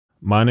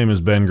My name is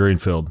Ben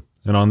Greenfield,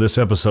 and on this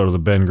episode of the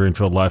Ben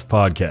Greenfield Life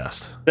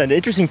Podcast. An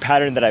interesting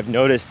pattern that I've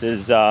noticed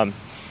is a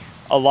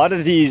lot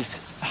of these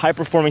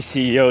high-performing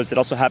CEOs that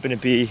also happen to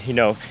be,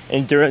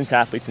 endurance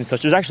athletes and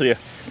such. There's actually,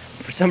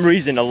 for some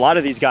reason, a lot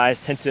of these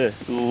guys tend to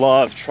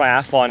love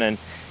triathlon and,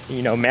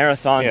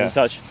 marathons and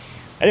such.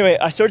 Anyway,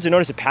 I started to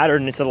notice a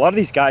pattern, and it's that a lot of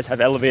these guys have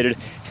elevated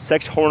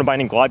sex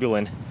hormone-binding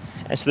globulin,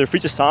 and so their free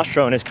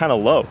testosterone is kind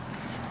of low.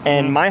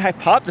 And my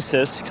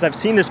hypothesis, because I've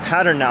seen this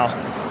pattern now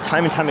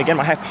time and time again,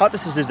 my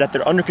hypothesis is that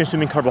they're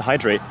under-consuming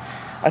carbohydrate.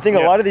 I think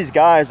a lot of these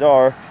guys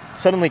are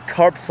suddenly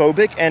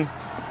carb-phobic, and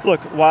look,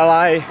 while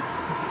I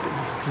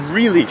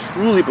really,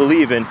 truly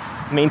believe in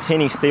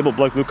maintaining stable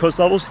blood glucose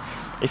levels,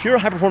 if you're a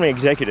high-performing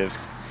executive,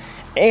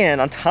 and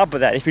on top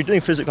of that, if you're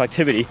doing physical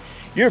activity,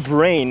 your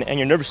brain and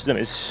your nervous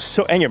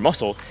system and your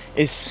muscle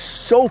is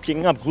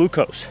soaking up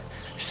glucose,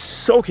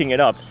 soaking it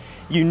up.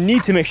 You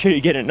need to make sure you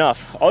get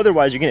enough,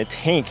 otherwise you're gonna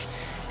tank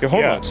your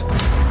hormones.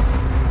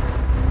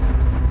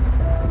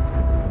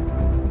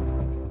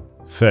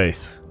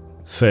 Faith,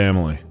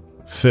 family,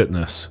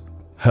 fitness,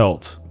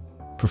 health,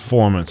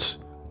 performance,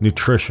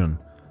 nutrition,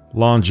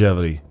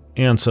 longevity,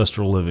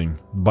 ancestral living,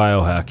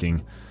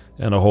 biohacking,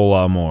 and a whole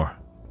lot more.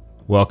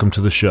 Welcome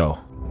to the show.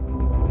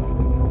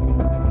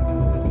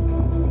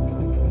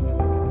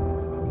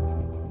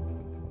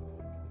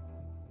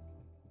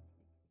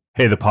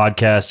 Hey, the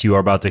podcast you are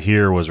about to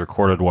hear was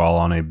recorded while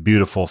on a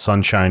beautiful,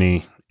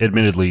 sunshiny,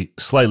 admittedly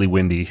slightly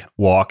windy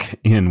walk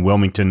in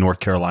Wilmington, North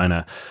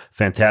Carolina.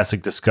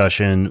 Fantastic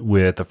discussion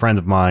with a friend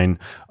of mine,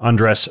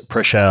 Andrés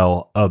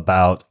Preschel,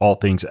 about all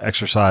things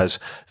exercise,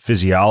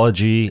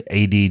 physiology,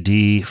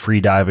 ADD,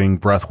 freediving,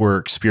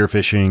 breathwork,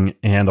 spearfishing,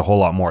 and a whole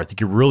lot more. I think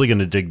you're really going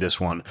to dig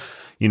this one.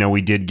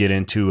 We did get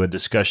into a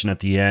discussion at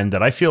the end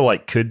that I feel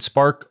like could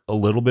spark a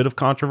little bit of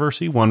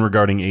controversy, one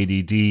regarding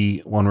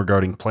ADD, one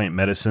regarding plant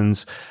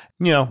medicines.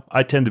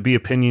 I tend to be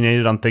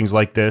opinionated on things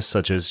like this,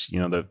 such as,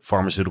 the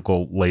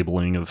pharmaceutical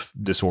labeling of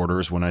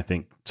disorders, when I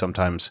think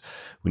sometimes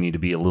we need to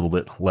be a little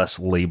bit less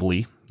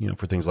labely,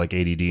 for things like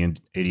ADD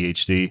and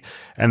ADHD.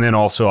 And then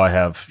also I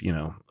have,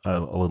 a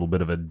little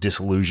bit of a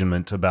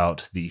disillusionment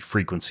about the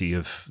frequency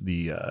of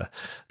the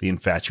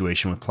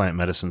infatuation with plant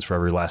medicines for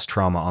every last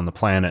trauma on the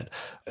planet.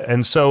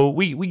 And so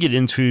we get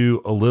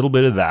into a little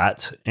bit of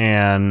that.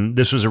 And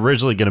this was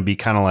originally going to be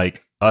kind of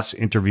like us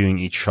interviewing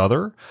each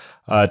other.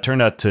 It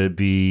turned out to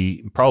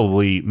be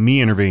probably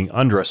me interviewing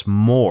Andrés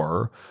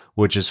more,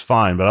 which is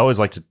fine. But I always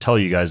like to tell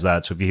you guys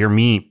that. So if you hear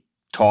me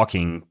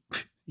talking,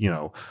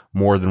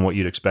 more than what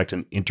you'd expect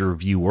an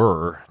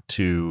interviewer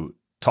to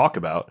talk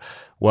about,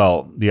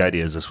 well, the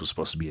idea is this was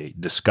supposed to be a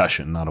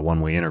discussion, not a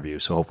one-way interview.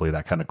 So hopefully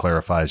that kind of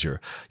clarifies your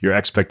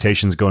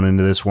expectations going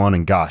into this one.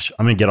 And gosh,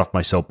 I'm going to get off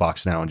my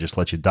soapbox now and just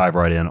let you dive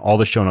right in. All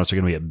the show notes are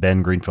going to be at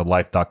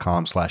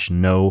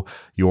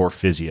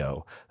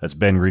bengreenfieldlife.com/knowyourphysio. That's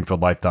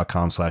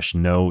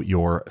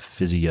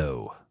bengreenfieldlife.com/knowyourphysio.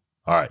 All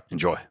right,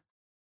 enjoy.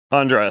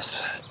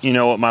 Andrés, you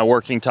know what my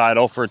working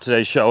title for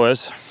today's show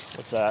is?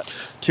 What's that?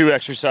 2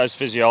 exercise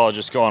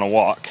physiologists go on a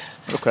walk.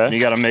 Okay. And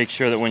you got to make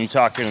sure that when you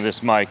talk into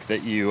this mic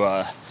that you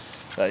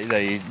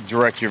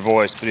direct your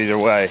voice, but either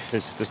way,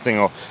 this thing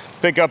will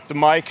pick up the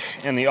mic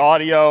and the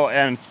audio.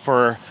 And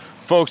for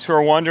folks who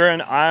are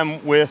wondering,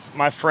 I'm with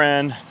my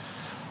friend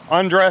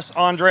Andrés.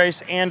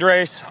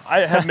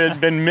 I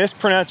have been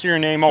mispronouncing your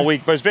name all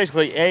week, but it's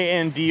basically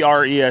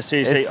Andres.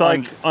 It's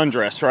like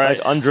Andrés, right?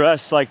 Like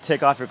undress, like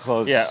take off your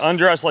clothes. Yeah,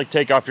 undress, like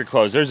take off your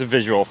clothes. There's a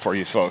visual for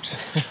you folks.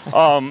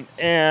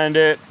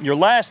 And your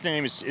last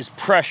name is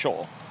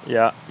Preschel.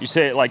 Yeah. You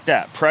say it like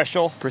that,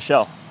 Preschel?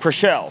 Preschel.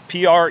 Preschel,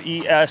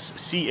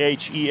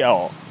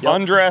 Preschel. Yep.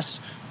 Andrés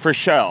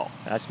Preschel.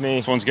 That's me.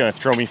 This one's going to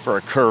throw me for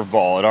a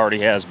curveball. It already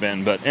has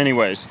been. But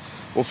anyways,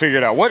 we'll figure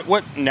it out.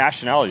 What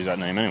nationality is that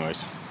name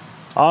anyways?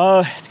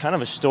 It's kind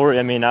of a story.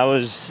 I mean, I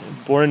was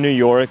born in New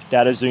York.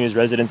 Dad is doing his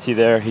residency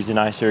there. He's an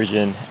eye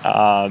surgeon.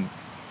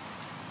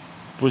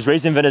 Was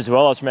raised in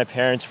Venezuela, so my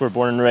parents were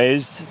born and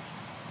raised.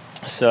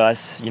 So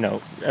that's,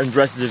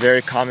 Andrés is a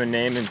very common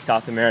name in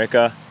South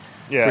America.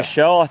 Yeah.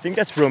 Preschel, I think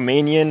that's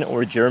Romanian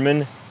or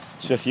German.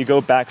 So if you go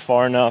back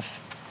far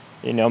enough,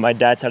 my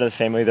dad's side of the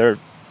family, they're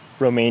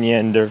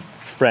Romanian, they're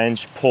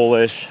French,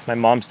 Polish. My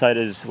mom's side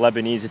is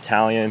Lebanese,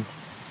 Italian.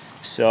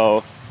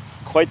 So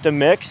quite the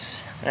mix.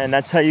 And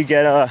that's how you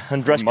get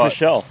Andrés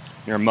Preschel.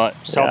 You're a mutt.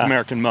 South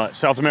American mutt.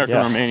 South American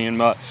Romanian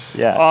mutt.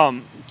 Yeah.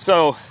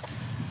 So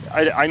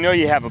I know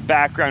you have a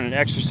background in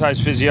exercise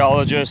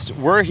physiologist.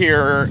 We're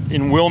here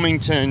in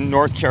Wilmington,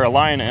 North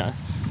Carolina,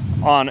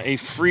 on a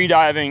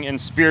freediving and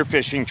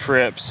spearfishing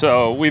trip.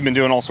 So we've been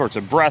doing all sorts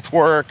of breath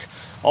work,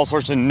 all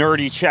sorts of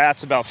nerdy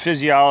chats about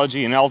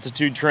physiology and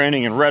altitude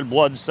training and red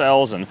blood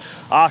cells and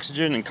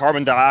oxygen and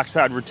carbon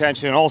dioxide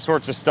retention and all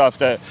sorts of stuff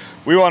that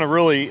we want to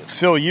really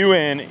fill you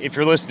in if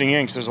you're listening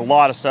in, because there's a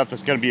lot of stuff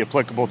that's going to be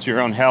applicable to your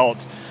own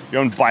health,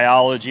 your own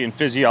biology and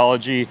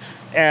physiology.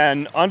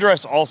 And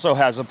Andrés also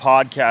has a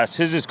podcast.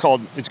 His is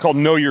called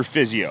Know Your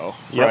Physio,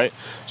 right?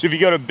 So if you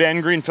go to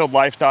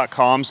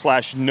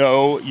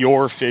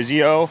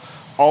bengreenfieldlife.com/knowyourphysio,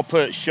 I'll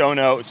put show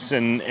notes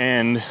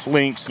and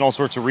links and all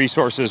sorts of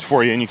resources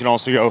for you. And you can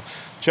also go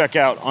check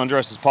out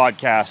Andrés's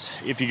podcast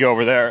if you go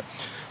over there.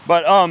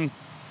 But,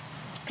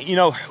 you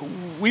know,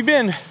 we've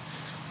been,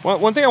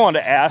 one thing I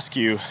wanted to ask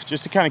you,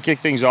 just to kind of kick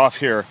things off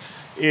here,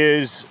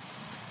 is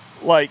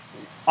like,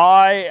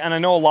 and I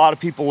know a lot of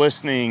people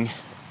listening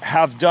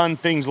have done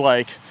things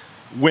like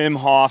Wim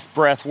Hof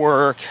breath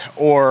work,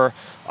 or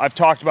I've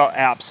talked about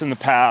apps in the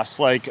past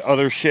like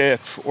Othership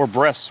or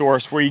Breath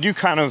Source, where you do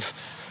kind of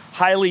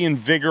highly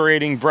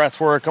invigorating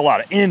breath work, a lot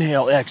of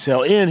inhale,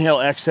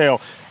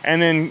 exhale, and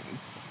then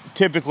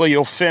typically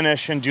you'll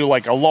finish and do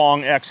like a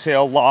long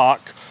exhale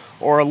lock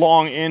or a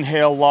long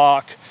inhale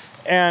lock.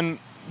 And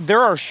there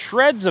are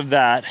shreds of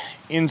that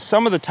in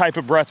some of the type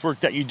of breath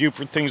work that you do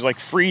for things like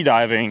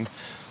freediving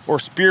or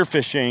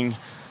spearfishing.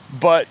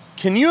 But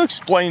can you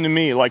explain to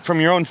me, like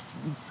from your own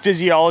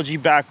physiology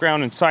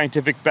background and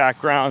scientific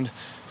background,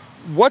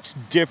 what's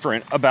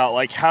different about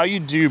like how you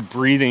do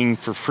breathing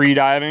for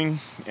freediving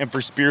and for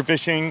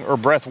spearfishing or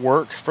breath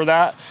work for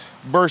that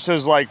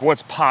versus like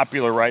what's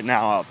popular right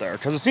now out there?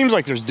 Because it seems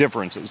like there's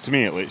differences, to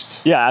me at least.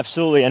 Yeah,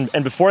 absolutely.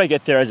 And before I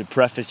get there, as a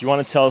preface, you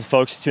want to tell the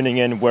folks tuning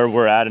in where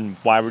we're at and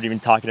why we're even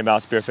talking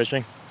about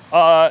spearfishing?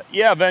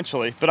 Yeah,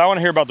 eventually. But I want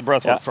to hear about the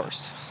breath work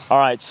first. All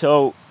right.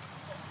 So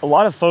a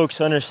lot of folks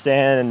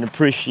understand and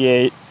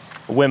appreciate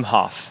Wim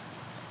Hof.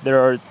 There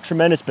are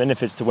tremendous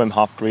benefits to Wim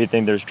Hof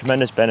breathing. There's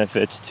tremendous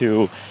benefits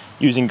to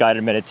using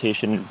guided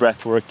meditation and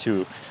breath work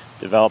to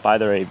develop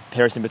either a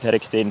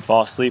parasympathetic state and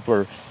fall asleep,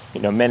 or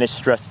manage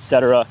stress,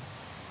 etc.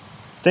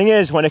 Thing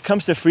is, when it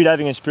comes to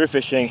freediving and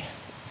spearfishing,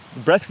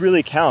 breath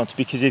really counts,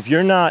 because if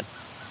you're not,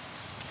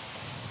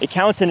 it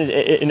counts in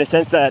a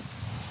sense that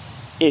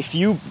if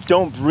you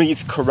don't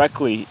breathe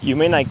correctly, you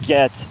may not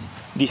get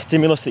the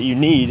stimulus that you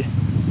need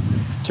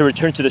to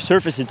return to the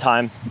surface in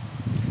time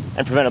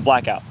and prevent a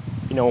blackout.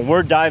 When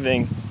we're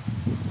diving,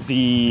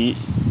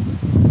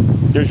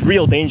 there's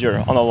real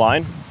danger on the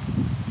line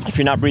if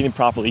you're not breathing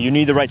properly. You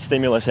need the right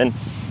stimulus, and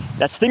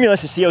that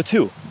stimulus is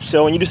CO2.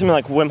 So when you do something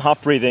like Wim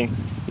Hof breathing,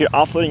 you're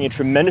offloading a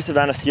tremendous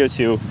amount of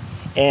CO2,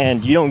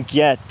 and you don't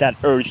get that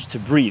urge to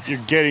breathe. You're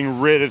getting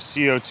rid of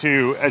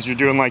CO2 as you're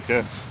doing like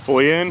the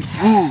fully in,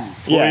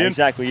 fully in,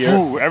 exactly.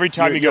 Every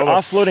time you're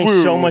offloading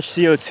so much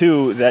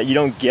CO2 that you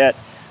don't get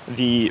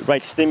the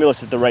right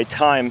stimulus at the right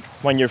time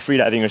when you're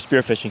freediving or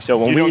spearfishing. So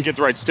when you don't get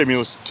the right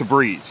stimulus to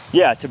breathe.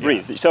 Yeah, to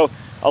breathe. Yeah. So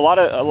a lot,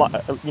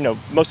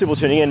 most people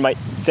tuning in might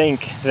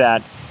think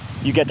that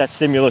you get that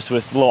stimulus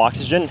with low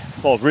oxygen.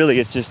 Well, really,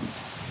 it's just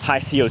high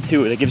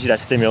CO2 that gives you that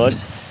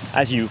stimulus.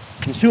 As you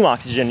consume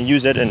oxygen and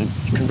use it and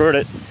convert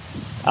it,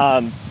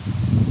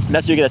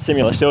 that's where you get that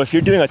stimulus. So if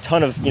you're doing a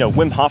ton of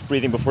Wim Hof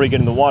breathing before you get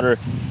in the water,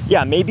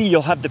 yeah, maybe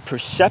you'll have the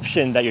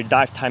perception that your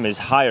dive time is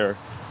higher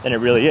than it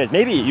really is.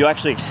 Maybe you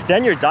actually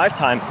extend your dive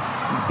time,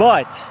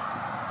 but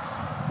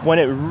when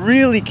it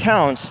really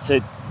counts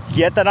to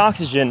get that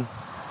oxygen,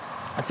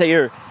 let's say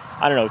you're,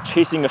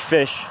 chasing a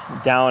fish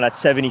down at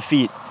 70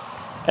 feet,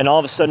 and all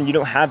of a sudden you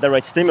don't have the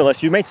right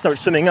stimulus, you might start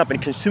swimming up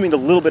and consuming the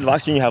little bit of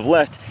oxygen you have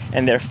left,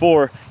 and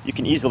therefore you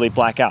can easily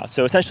black out.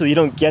 So essentially you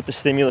don't get the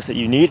stimulus that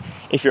you need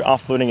if you're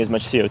offloading as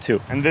much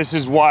CO2. And this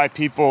is why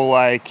people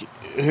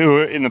who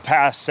in the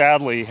past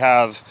sadly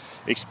have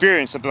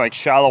experienced something like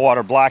shallow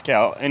water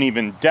blackout and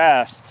even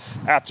death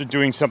after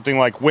doing something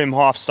like Wim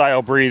Hof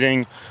style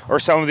breathing or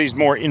some of these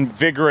more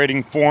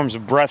invigorating forms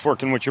of breath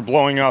work in which you're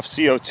blowing off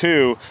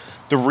CO2.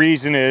 The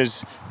reason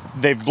is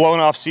they've blown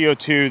off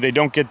CO2, they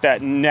don't get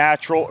that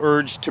natural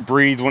urge to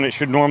breathe when it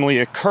should normally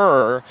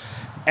occur,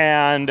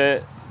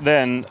 and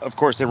then of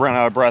course they run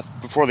out of breath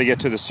before they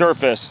get to the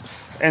surface.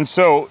 And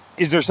so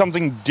is there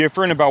something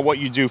different about what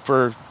you do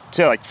for,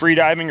 say, like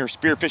freediving or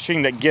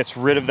spearfishing that gets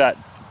rid of that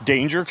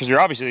danger? Because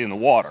you're obviously in the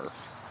water.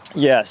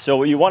 Yeah, so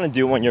what you want to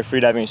do when you're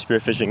freediving and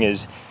spearfishing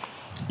is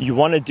you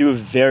want to do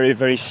very,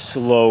 very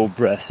slow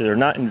breaths that are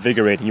not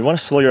invigorating. You want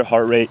to slow your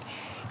heart rate.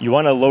 You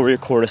want to lower your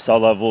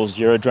cortisol levels,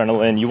 your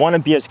adrenaline. You want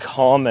to be as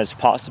calm as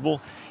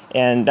possible.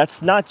 And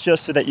that's not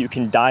just so that you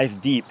can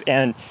dive deep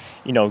and,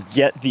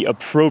 get the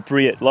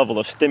appropriate level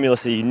of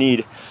stimulus that you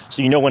need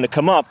so you know when to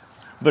come up.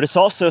 But it's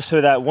also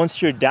so that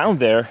once you're down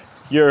there,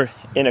 you're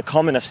in a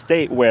calm enough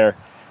state where,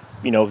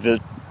 the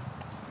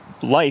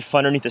life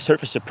underneath the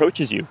surface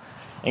approaches you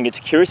and gets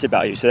curious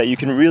about you so that you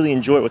can really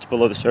enjoy what's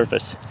below the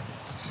surface.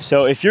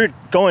 So if you're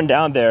going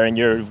down there and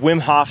you're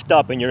Wim Hof'd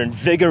up and you're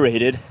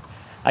invigorated,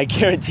 I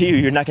guarantee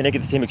you're not going to get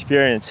the same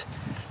experience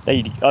that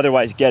you'd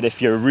otherwise get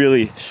if you're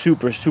really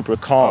super, super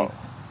calm.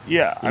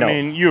 Yeah, I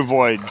mean, you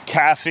avoid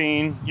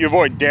caffeine, you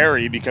avoid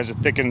dairy because it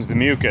thickens the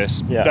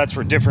mucus. Yeah. That's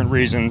for different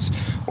reasons.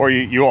 Or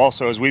you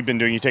also, as we've been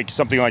doing, you take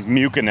something like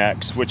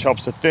Mucinex, which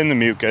helps to thin the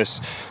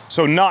mucus.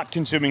 So not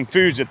consuming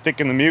foods that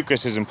thicken the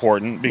mucus is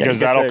important because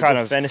that'll kind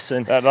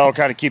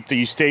of keep the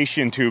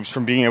eustachian tubes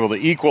from being able to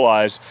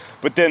equalize.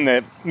 But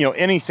then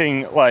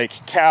anything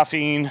like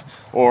caffeine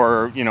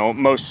or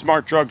most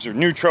smart drugs or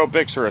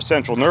nootropics or a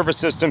central nervous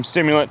system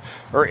stimulant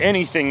or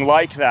anything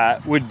like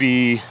that would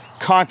be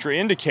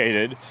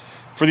contraindicated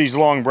for these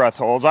long breath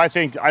holds. I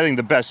think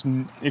the best,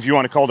 if you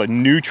want to call it a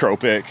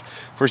nootropic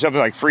for something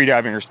like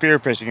freediving or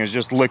spearfishing, is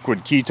just liquid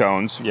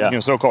ketones,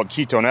 so-called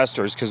ketone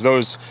esters, because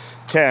those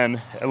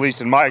can, at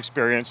least in my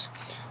experience,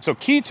 so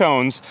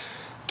ketones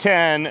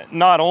can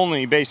not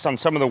only, based on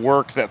some of the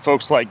work that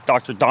folks like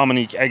Dr.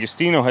 Dominique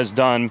Agostino has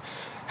done,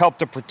 help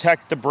to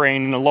protect the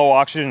brain in a low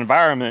oxygen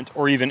environment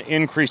or even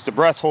increase the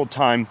breath hold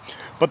time,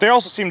 but they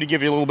also seem to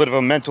give you a little bit of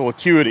a mental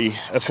acuity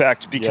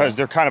effect because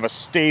they're kind of a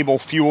stable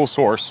fuel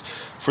source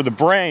for the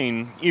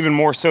brain, even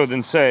more so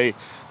than, say,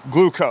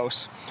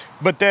 glucose.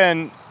 But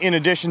then, in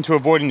addition to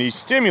avoiding these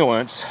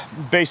stimulants,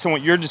 based on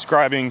what you're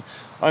describing,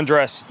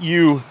 Andrés,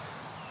 you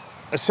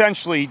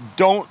essentially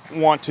don't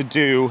want to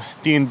do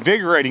the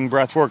invigorating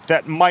breath work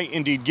that might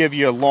indeed give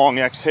you a long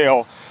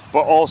exhale,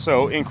 but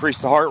also increase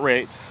the heart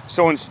rate.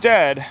 So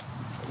instead,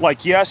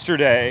 like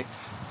yesterday,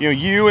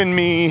 you and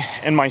me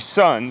and my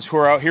sons who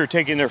are out here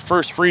taking their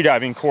first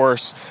freediving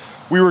course,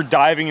 we were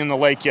diving in the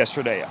lake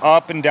yesterday,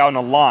 up and down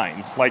a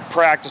line, like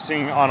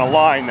practicing on a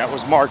line that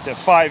was marked at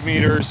 5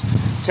 meters,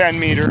 10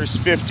 meters,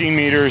 15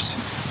 meters,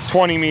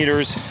 20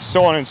 meters,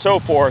 so on and so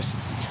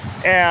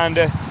forth. And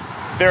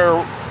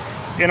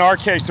in our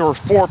case, there were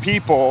 4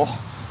 people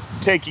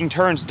taking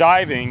turns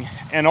diving,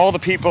 and all the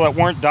people that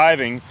weren't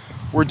diving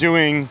were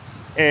doing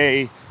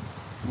a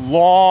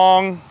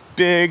long,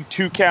 big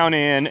 2-count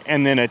in,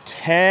 and then a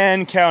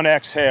 10-count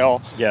exhale,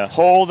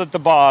 hold at the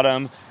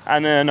bottom,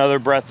 and then another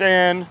breath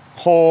in,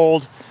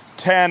 hold,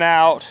 10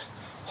 out,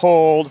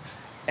 hold.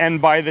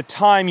 And by the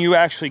time you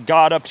actually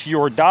got up to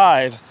your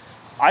dive,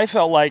 I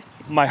felt like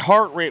my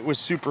heart rate was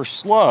super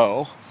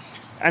slow.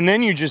 And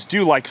then you just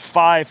do like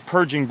 5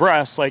 purging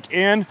breaths, like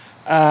in,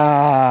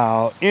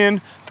 out,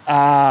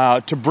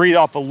 to breathe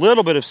off a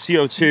little bit of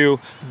CO2,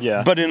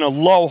 but in a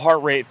low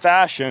heart rate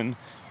fashion.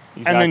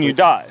 Exactly. And then you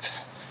dive.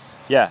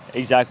 Yeah,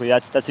 exactly.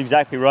 That's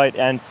exactly right.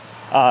 And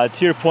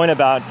to your point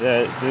about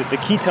the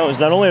ketones,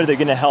 not only are they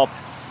going to help,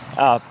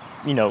 help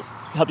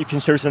you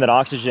conserve some of that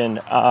oxygen,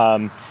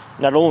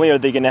 not only are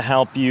they going to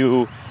help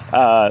you,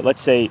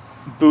 let's say,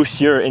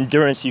 boost your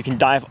endurance so you can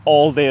dive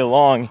all day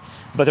long,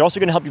 but they're also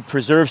going to help you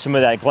preserve some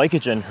of that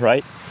glycogen,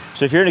 right?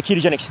 So if you're in a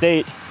ketogenic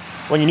state,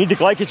 when you need the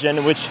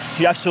glycogen, which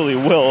you absolutely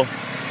will,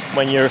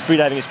 when you're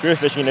freediving and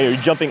spearfishing,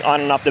 you're jumping on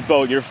and off the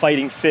boat, you're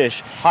fighting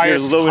fish, you're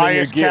loading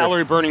your gear.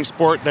 Calorie burning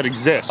sport that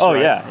exists. Oh,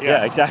 right?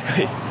 yeah,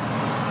 exactly.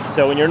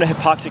 So when you're in a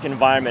hypoxic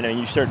environment and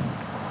you start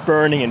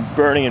burning and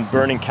burning and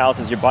burning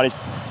calories, your body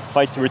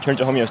fights to return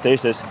to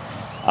homeostasis.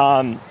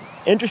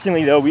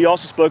 Interestingly, though, we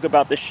also spoke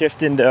about the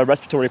shift in the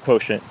respiratory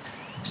quotient.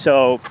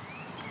 So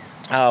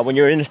when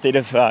you're in a state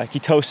of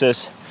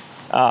ketosis,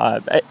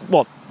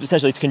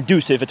 essentially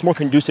it's more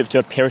conducive to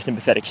a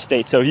parasympathetic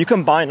state. So if you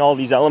combine all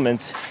these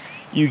elements,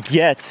 you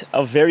get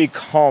a very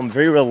calm,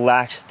 very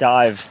relaxed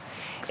dive,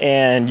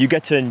 and you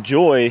get to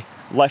enjoy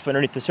life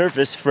underneath the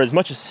surface for as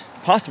much as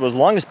possible, as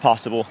long as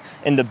possible,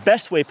 in the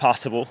best way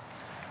possible,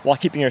 while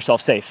keeping yourself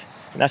safe.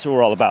 And that's what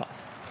we're all about.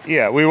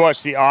 Yeah, we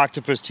watched The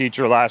Octopus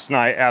Teacher last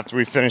night after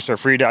we finished our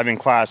freediving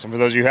class, and for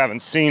those of you who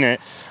haven't seen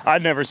it,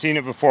 I'd never seen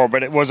it before,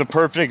 but it was a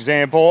perfect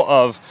example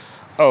of,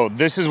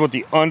 this is what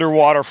the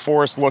underwater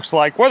forest looks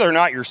like, whether or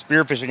not you're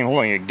spearfishing and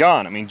holding a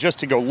gun. I mean, just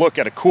to go look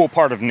at a cool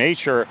part of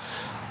nature.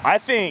 I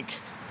think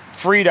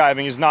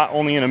freediving is not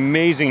only an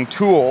amazing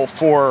tool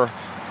for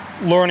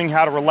learning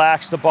how to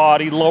relax the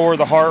body, lower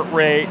the heart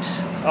rate,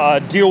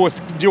 deal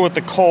with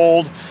the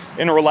cold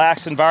in a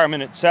relaxed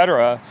environment,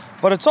 etc.,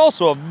 but it's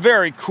also a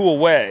very cool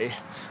way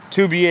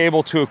to be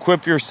able to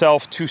equip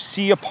yourself to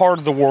see a part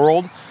of the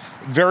world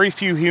very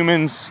few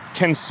humans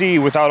can see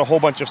without a whole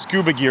bunch of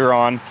scuba gear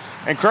on.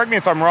 And correct me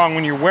if I'm wrong,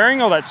 when you're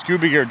wearing all that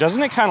scuba gear,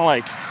 doesn't it kind of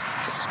like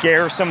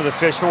scare some of the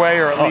fish away,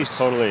 or at least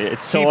totally.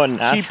 It's so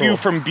unnatural. Keep you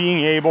from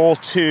being able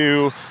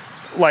to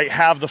like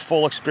have the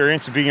full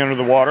experience of being under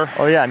the water?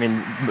 Oh yeah, I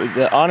mean,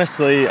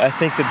 honestly, I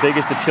think the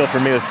biggest appeal for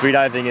me with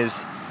freediving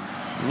is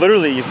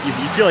literally you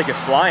feel like you're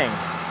flying.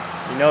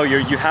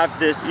 You have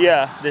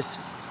this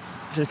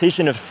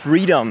sensation of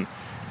freedom,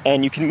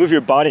 and you can move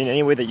your body in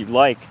any way that you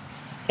like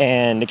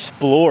and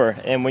explore.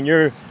 And when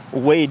you're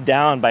weighed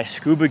down by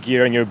scuba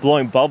gear and you're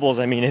blowing bubbles,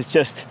 I mean, it's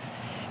just,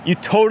 you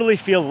totally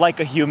feel like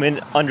a human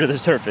under the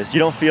surface. You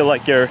don't feel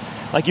like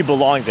you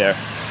belong there.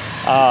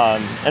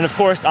 And of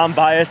course, I'm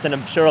biased, and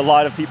I'm sure a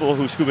lot of people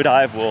who scuba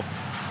dive will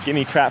give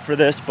me crap for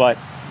this, but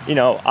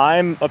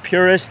I'm a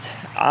purist.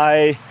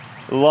 I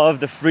love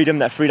the freedom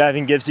that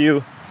freediving gives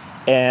you,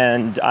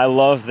 and I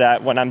love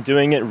that when I'm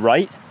doing it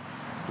right,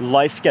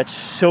 life gets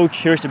so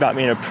curious about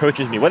me and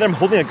approaches me, whether I'm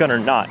holding a gun or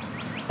not.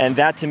 And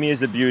that to me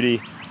is the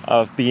beauty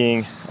of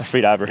being a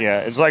freediver. Yeah,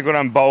 it's like when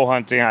I'm bow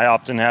hunting, I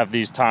often have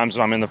these times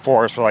when I'm in the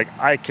forest where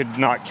I could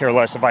not care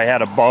less if I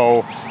had a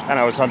bow and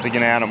I was hunting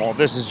an animal.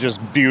 This is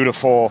just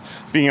beautiful,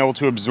 being able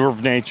to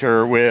observe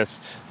nature with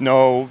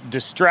no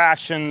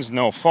distractions,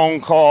 no phone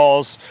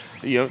calls,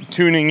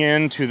 tuning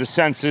in to the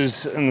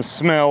senses and the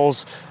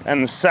smells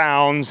and the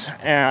sounds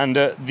and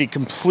the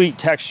complete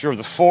texture of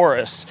the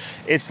forest.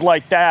 It's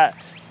like that,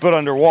 but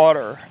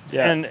underwater.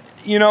 Yeah. And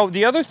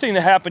the other thing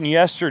that happened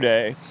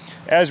yesterday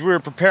as we were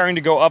preparing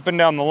to go up and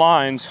down the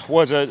lines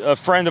was a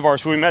friend of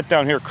ours who we met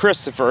down here,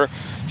 Christopher.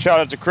 Shout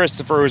out to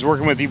Christopher, who's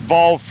working with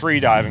Evolve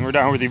Freediving. We're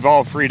down here with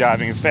Evolve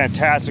Freediving, a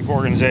fantastic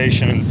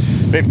organization, and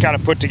they've kind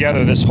of put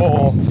together this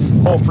whole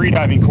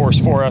freediving course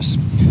for us.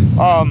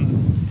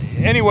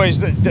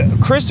 Anyways,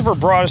 Christopher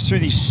brought us through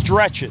these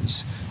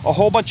stretches, a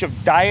whole bunch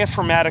of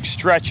diaphragmatic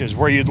stretches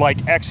where you'd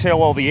like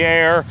exhale all the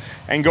air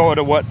and go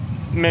into what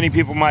many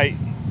people might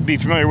be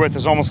familiar with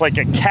is almost like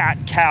a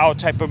cat-cow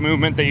type of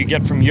movement that you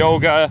get from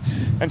yoga,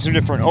 and some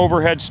different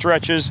overhead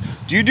stretches.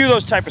 Do you do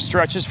those type of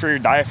stretches for your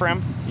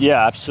diaphragm?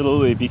 Yeah,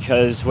 absolutely,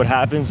 because what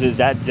happens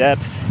is at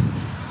depth,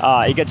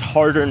 it gets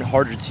harder and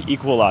harder to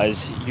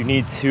equalize. You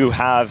need to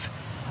have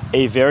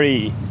a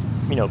very,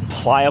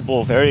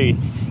 pliable, very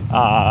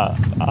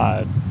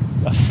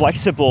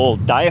flexible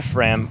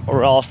diaphragm,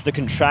 or else the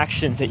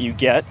contractions that you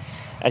get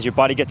as your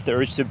body gets the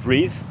urge to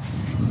breathe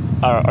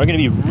are going to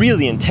be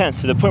really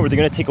intense, to the point where they're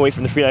going to take away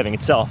from the freediving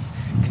itself.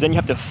 Because then you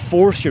have to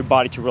force your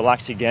body to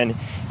relax again.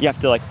 You have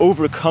to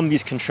overcome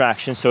these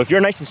contractions. So if you're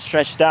nice and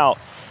stretched out,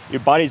 your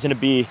body's going to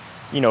be,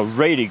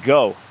 ready to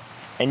go.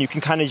 And you can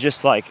kind of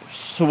just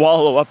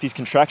swallow up these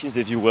contractions,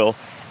 if you will,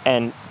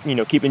 and,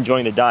 keep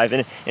enjoying the dive.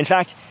 And in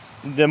fact,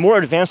 the more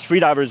advanced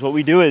freedivers, what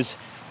we do is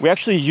we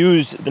actually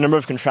use the number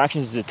of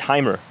contractions as a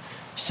timer.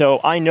 So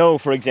I know,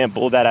 for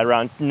example, that at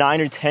around 9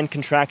 or 10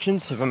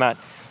 contractions, if I'm at,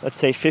 let's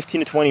say,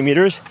 15 to 20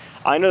 meters,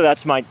 I know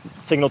that's my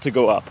signal to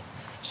go up.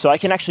 So I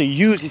can actually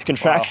use these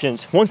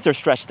contractions, once they're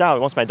stretched out,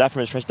 once my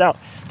diaphragm is stretched out,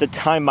 to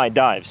time my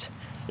dives.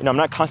 I'm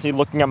not constantly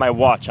looking at my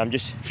watch. I'm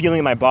just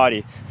feeling my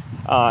body.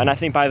 And I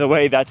think, by the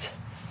way, that's,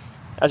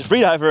 as a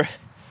freediver,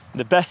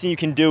 the best thing you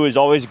can do is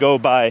always go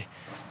by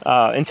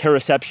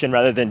interoception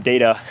rather than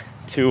data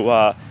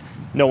to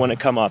know when to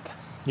come up.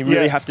 You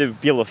really have to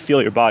be able to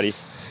feel your body.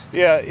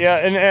 Yeah,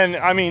 and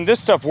I mean, this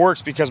stuff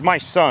works because my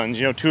sons,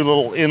 two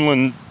little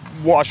inland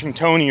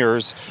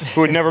Washingtonians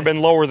who had never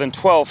been lower than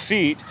 12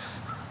 feet,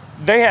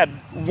 they had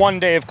one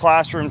day of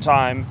classroom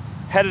time,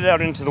 headed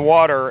out into the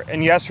water,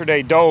 and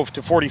yesterday dove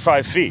to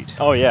 45 feet.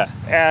 Oh, yeah.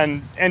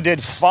 And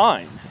did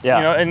fine.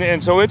 Yeah.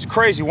 And so it's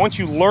crazy. Once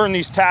you learn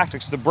these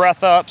tactics, the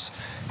breath ups,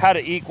 how to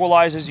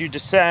equalize as you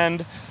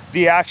descend,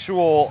 the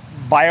actual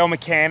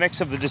biomechanics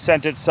of the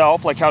descent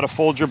itself, like how to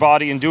fold your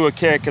body and do a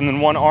kick and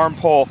then one arm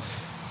pull,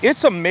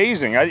 it's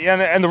amazing.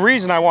 And the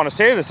reason I want to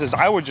say this is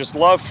I would just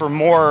love for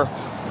more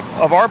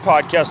of our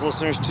podcast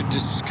listeners to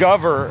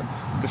discover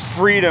the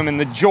freedom and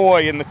the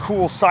joy and the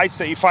cool sights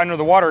that you find under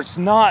the water. It's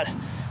not,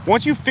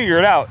 once you figure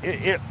it out,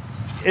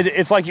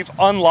 it's like you've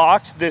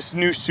unlocked this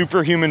new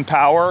superhuman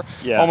power.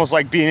 Yeah. Almost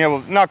like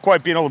not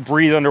quite being able to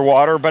breathe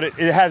underwater, but it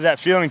has that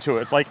feeling to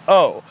it. It's like,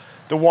 oh,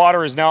 the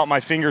water is now at my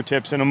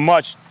fingertips in a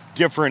much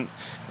different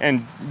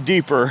and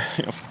deeper,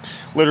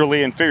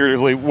 literally and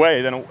figuratively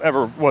way than it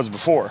ever was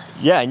before.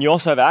 Yeah, and you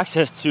also have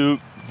access to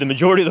the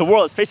majority of the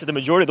world. Let's face it, the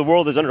majority of the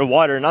world is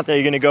underwater. Not that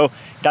you're going to go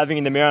diving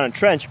in the Mariana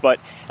Trench, but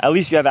at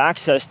least you have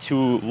access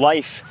to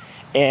life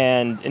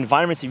and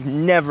environments you've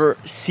never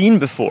seen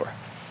before.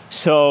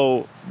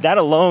 So that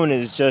alone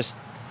is just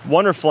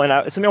wonderful. And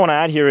something I want to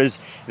add here is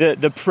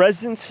the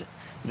presence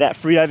that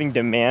freediving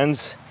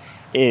demands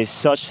is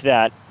such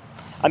that,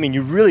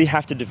 you really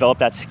have to develop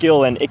that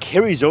skill, and it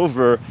carries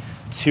over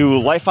to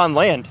life on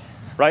land,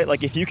 right?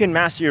 Like if you can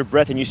master your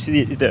breath and you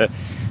see the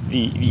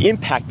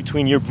impact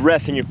between your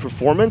breath and your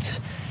performance,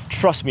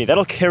 trust me,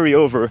 that'll carry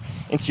over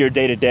into your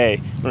day-to-day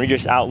when you're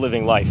just out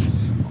living life.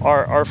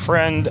 Our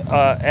friend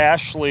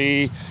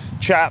Ashley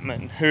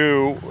Chapman,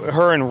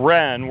 her and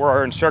Ren were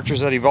our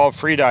instructors at Evolve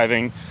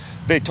Freediving,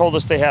 they told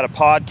us they had a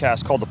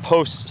podcast called the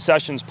Post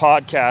Sessions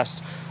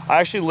Podcast.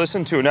 I actually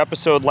listened to an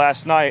episode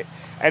last night,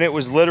 and it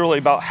was literally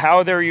about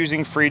how they're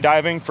using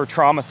freediving for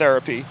trauma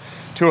therapy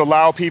to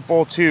allow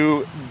people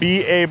to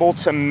be able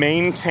to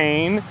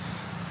maintain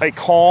a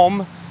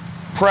calm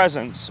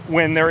presence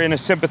when they're in a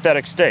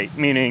sympathetic state,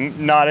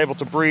 meaning not able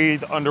to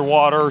breathe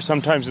underwater,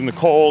 sometimes in the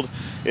cold,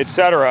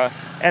 etc.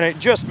 And it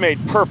just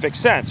made perfect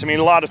sense. A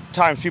lot of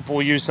times people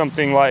will use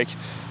something like,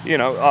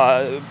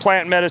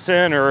 plant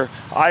medicine or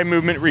eye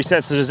movement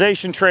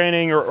resensitization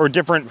training or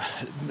different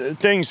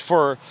things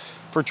for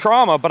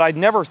trauma, but I'd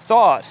never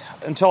thought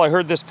until I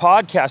heard this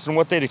podcast and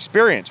what they'd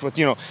experienced with,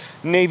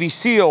 Navy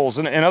SEALs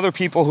and other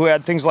people who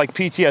had things like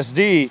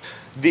PTSD,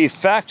 the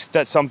effect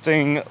that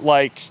something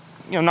like,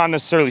 not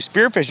necessarily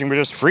spearfishing, but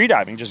just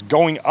freediving, just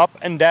going up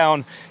and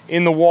down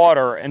in the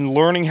water and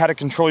learning how to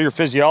control your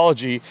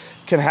physiology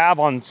can have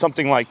on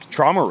something like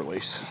trauma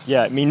release.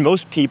 Yeah,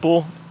 most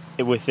people,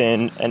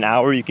 within an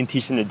hour, you can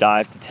teach them to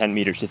dive to 10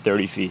 meters to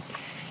 30 feet.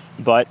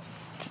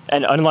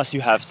 And unless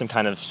you have some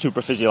kind of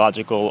super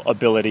physiological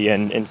ability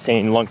and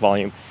insane lung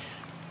volume,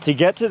 to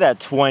get to that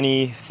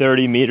 20,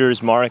 30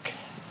 meters mark,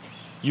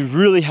 you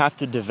really have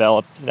to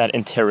develop that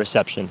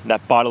interoception,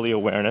 that bodily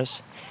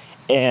awareness.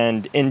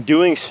 And in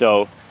doing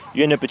so,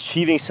 you end up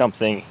achieving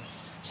something,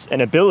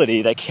 an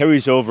ability that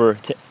carries over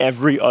to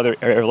every other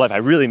area of life. I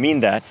really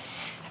mean that.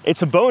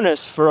 It's a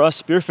bonus for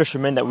us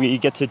spearfishermen that we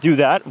get to do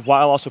that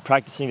while also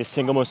practicing the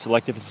single most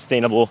selective and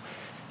sustainable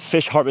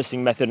fish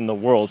harvesting method in the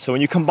world. So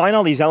when you combine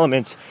all these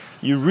elements,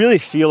 you really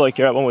feel like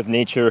you're at one with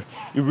nature.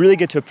 You really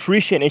get to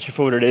appreciate nature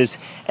for what it is.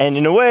 And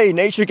in a way,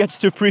 nature gets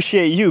to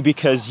appreciate you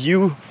because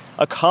you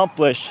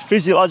accomplish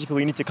physiologically what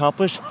you need to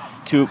accomplish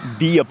to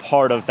be a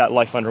part of that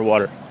life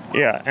underwater.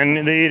 Yeah,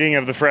 and the eating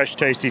of the fresh,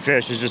 tasty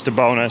fish is just a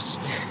bonus.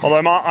 Although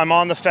I'm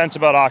on the fence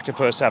about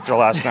octopus after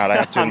last night, I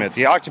have to admit.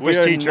 The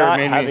octopus teacher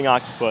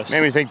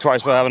made me think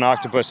twice about having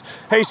octopus.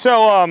 Hey,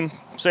 so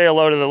say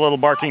hello to the little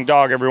barking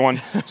dog,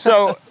 everyone.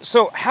 So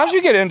how'd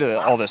you get into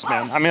all this,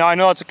 man? I mean, I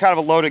know it's a kind of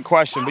a loaded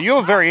question, but you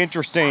have a very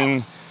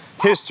interesting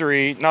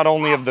history, not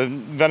only of the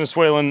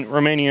Venezuelan,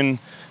 Romanian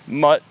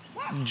mutt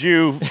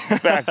Jew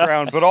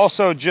background, but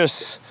also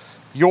just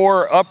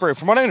your upbringing.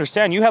 From what I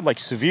understand, you had like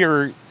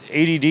severe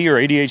ADD or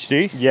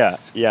ADHD? Yeah,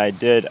 I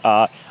did.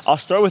 I'll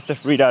start with the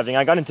freediving.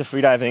 I got into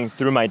freediving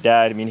through my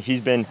dad. I mean, he's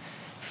been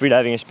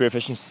freediving and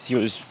spearfishing since he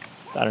was,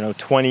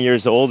 20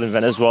 years old in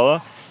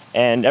Venezuela.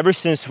 And ever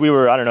since we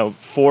were,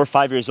 4 or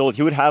 5 years old,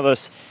 he would have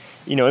us,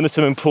 in the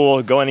swimming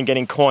pool, going and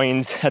getting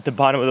coins at the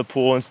bottom of the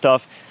pool and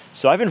stuff.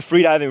 So I've been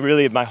freediving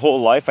really my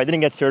whole life. I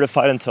didn't get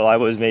certified until I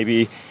was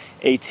maybe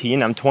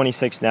 18. I'm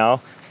 26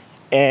 now.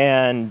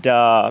 And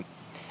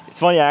it's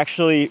funny,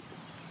 actually,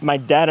 my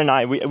dad and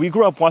I, we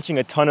grew up watching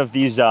a ton of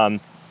these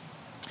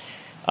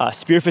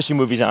spearfishing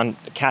movies on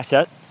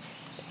cassette,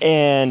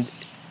 and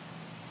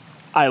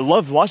I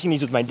loved watching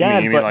these with my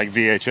dad. You mean like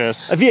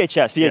VHS?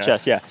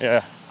 VHS,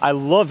 yeah. I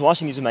loved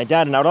watching these with my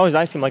dad, and I would always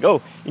ask him, like,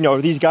 are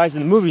these guys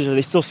in the movies, are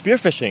they still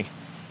spearfishing?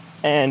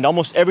 And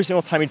almost every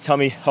single time he'd tell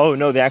me, oh,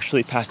 no, they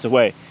actually passed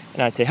away.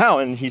 And I'd say, how?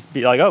 And he'd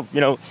be like,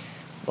 well,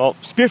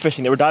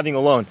 spearfishing, they were diving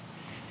alone.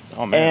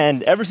 Oh, man.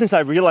 And ever since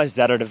I realized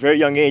that at a very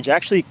young age, I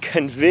actually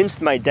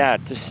convinced my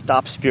dad to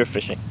stop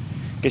spearfishing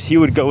because he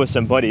would go with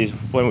some buddies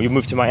when we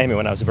moved to Miami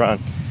when I was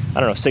around,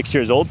 6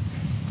 years old.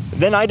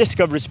 Then I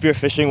discovered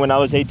spearfishing when I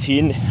was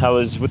 18. I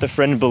was with a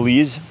friend in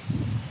Belize.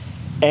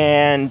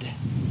 And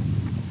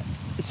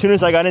as soon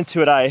as I got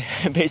into it, I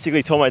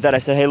basically told my dad, I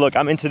said, hey, look,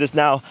 I'm into this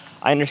now.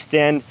 I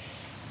understand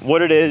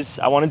what it is.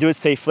 I want to do it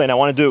safely, and I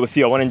want to do it with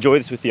you. I want to enjoy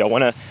this with you. I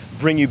want to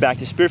bring you back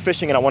to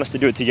spearfishing, and I want us to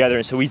do it together.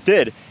 And so we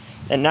did.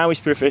 And now we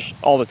spearfish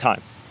all the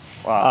time.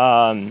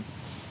 Wow.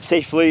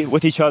 Safely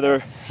with each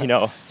other,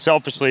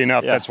 Selfishly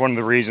enough, that's one of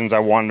the reasons I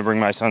wanted to bring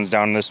my sons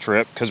down on this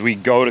trip, because we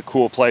go to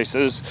cool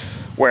places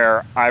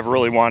where I've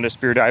really wanted to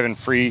free dive and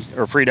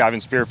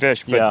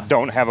spearfish, but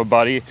don't have a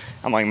buddy.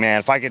 I'm like, man,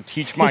 if I could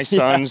teach my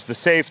sons the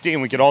safety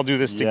and we could all do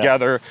this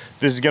together,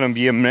 this is going to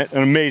be an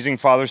amazing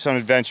father-son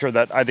adventure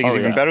that I think is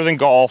even better than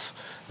golf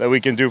that we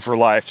can do for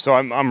life. So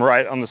I'm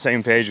right on the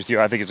same page with you.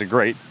 I think it's a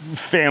great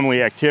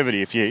family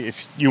activity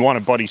if you want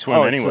to buddy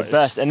swim anyways. It's the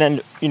best. And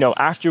then,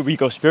 after we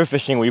go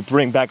spearfishing, we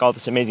bring back all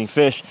this amazing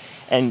fish.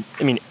 And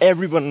I mean,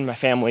 everyone in my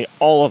family,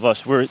 all of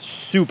us, we're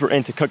super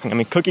into cooking. I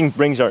mean, cooking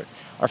brings our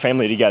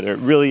family together. It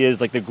really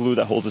is like the glue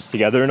that holds us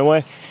together in a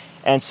way.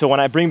 And so when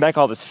I bring back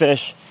all this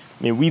fish,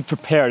 I mean, we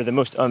prepare the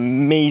most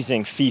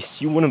amazing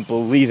feasts. You wouldn't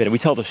believe it. And we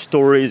tell the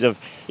stories of,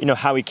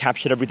 how we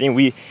captured everything.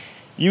 We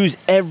use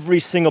every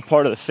single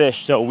part of the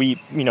fish. So we,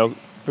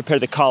 prepare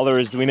the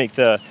collars. We make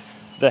the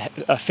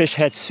fish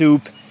head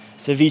soup,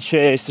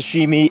 ceviche,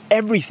 sashimi,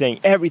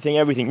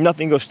 everything.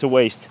 Nothing goes to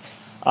waste.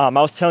 I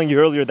was telling you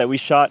earlier that we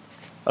shot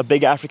a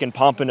big African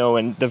pompano,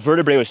 and the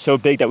vertebrae was so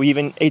big that we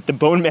even ate the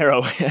bone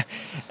marrow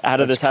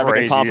out of this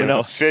African pompano.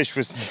 The fish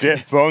was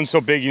bone so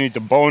big you need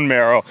the bone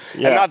marrow.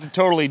 Yeah. And not to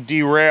totally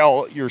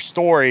derail your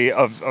story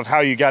of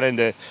how you got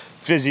into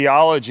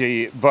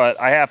physiology, but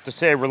I have to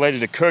say, related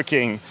to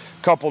cooking,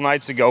 a couple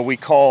nights ago we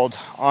called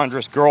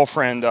Andrés'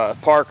 girlfriend,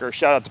 Parker.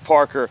 Shout out to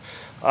Parker.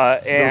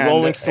 The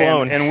Rolling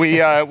Stone. And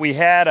we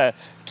had a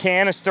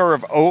canister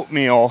of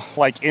oatmeal,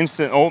 like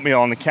instant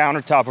oatmeal, on the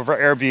countertop of our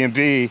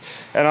Airbnb.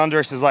 And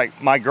Andrés is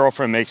like, my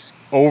girlfriend makes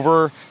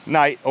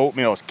overnight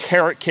oatmeal. It's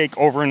carrot cake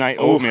overnight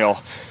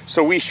oatmeal.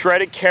 So we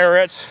shredded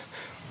carrots.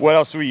 What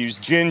else do we use?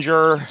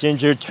 Ginger,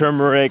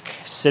 turmeric,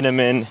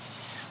 cinnamon.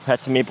 We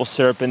had some maple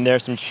syrup in there,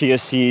 some chia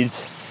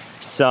seeds,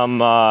 some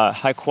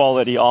high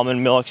quality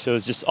almond milk. So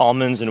it's just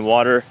almonds and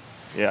water.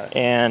 Yeah.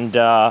 And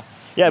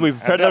we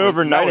prepared that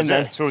overnight, and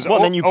then so it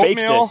was then you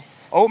baked it.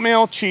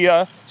 Oatmeal,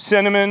 chia,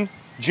 cinnamon,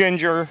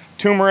 ginger,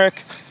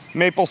 turmeric,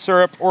 maple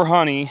syrup or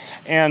honey,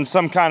 and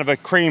some kind of a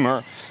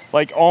creamer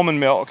like almond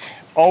milk.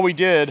 All we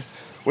did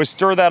was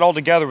stir that all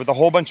together with a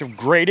whole bunch of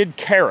grated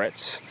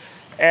carrots,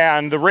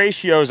 and the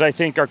ratios I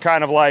think are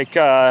kind of like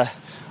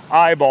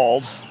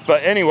eyeballed.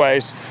 But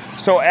anyways,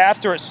 so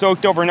after it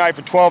soaked overnight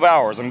for 12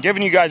 hours, I'm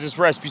giving you guys this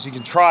recipe so you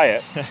can try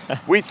it.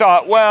 We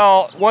thought,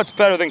 well, what's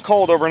better than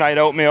cold overnight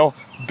oatmeal?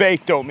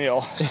 Baked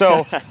oatmeal.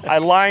 So I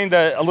lined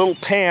a little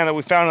pan that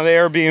we found on the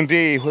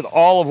Airbnb with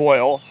olive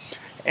oil,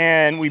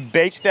 and we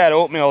baked that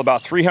oatmeal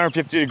about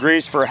 350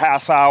 degrees for a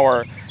half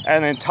hour,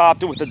 and then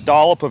topped it with a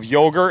dollop of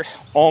yogurt,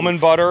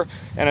 almond butter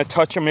and a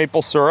touch of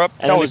maple syrup.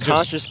 And that was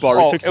Conscious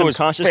Bar. We took some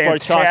Conscious Bar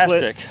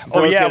chocolate,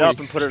 broke it up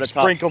and put it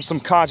atop. Sprinkled some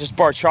Conscious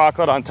Bar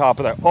chocolate on top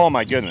of that. Oh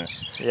my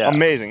goodness. Yeah.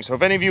 Amazing. So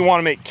if any of you want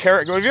to make if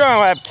you want to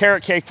have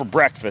carrot cake for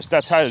breakfast,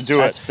 that's how to do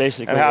it. That's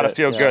basically and how to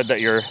feel good that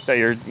you're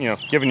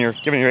giving your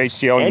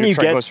HDL and your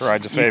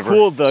triglycerides a favor. You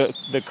cool the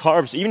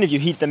carbs. Even if you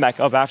heat them back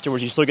up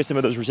afterwards, you still get some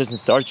of those resistant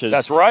starches.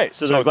 That's right.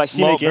 So the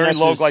glycemic index very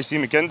low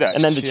glycemic index.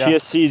 And then the chia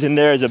seeds in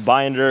there as a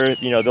binder,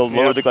 they'll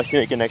lower the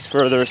glycemic index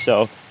further.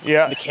 So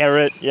the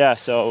carrot,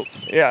 As a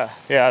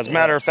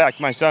matter of fact,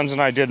 my sons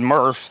and I did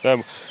Murph,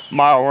 the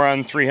mile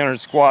run,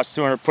 300 squats,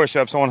 200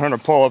 push-ups,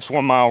 100 pull-ups,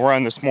 1 mile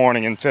run this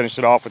morning, and finished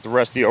it off with the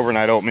rest of the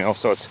overnight oatmeal.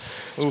 So it's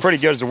pretty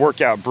good as a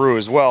workout brew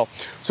as well.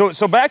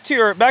 So back to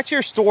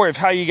your story of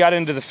how you got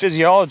into the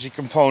physiology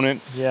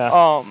component.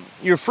 Yeah.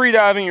 You're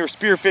freediving, you're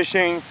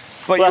spearfishing.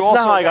 But that's not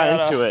how I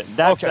got into it.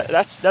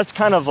 That's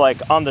kind of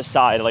like on the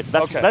side. Like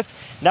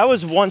that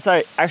was once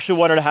I actually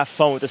wanted to have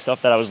fun with the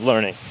stuff that I was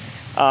learning.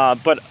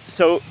 But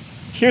so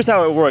here's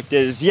how it worked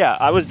is,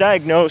 I was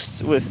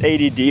diagnosed with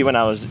ADD when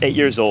I was 8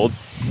 years old.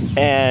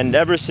 And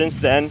ever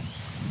since then,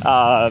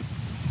 I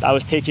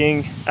was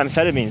taking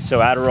amphetamines, so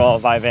Adderall,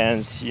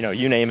 Vyvanse,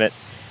 you name it.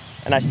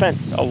 And I spent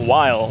a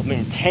while,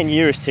 10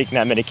 years taking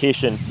that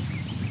medication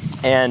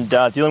and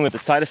dealing with the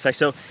side effects.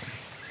 So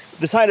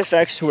the side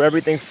effects were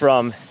everything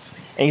from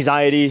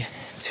anxiety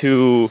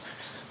to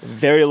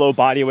very low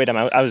body weight.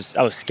 I was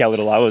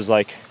skeletal. I was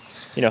like,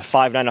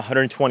 5'9",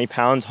 120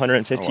 pounds,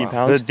 115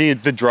 pounds.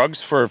 The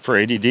drugs for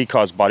ADD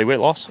cause body weight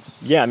loss?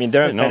 Yeah,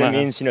 they're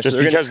amphetamines. Just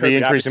so because of the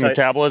increase in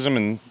metabolism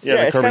and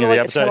the curbing of the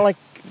appetite? It's kind of like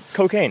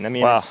cocaine.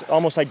 It's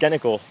almost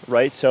identical,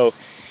 right? So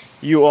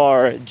you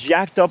are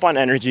jacked up on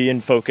energy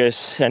and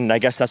focus, and I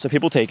guess that's what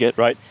people take it,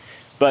 right?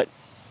 But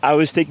I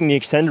was taking the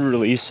extended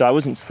release, so I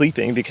wasn't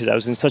sleeping because I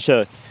was in such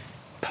a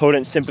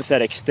potent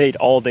sympathetic state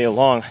all day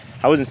long.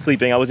 I wasn't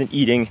sleeping, I wasn't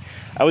eating,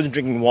 I wasn't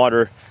drinking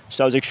water,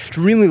 so I was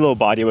extremely low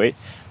body weight.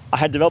 I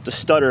had developed a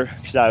stutter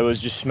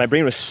because my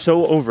brain was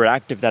so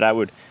overactive that I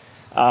would,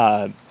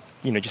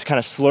 just kind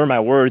of slur my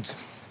words.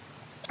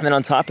 And then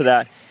on top of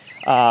that,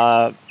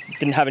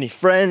 didn't have any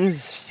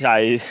friends.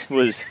 I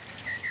was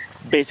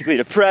basically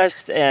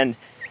depressed, and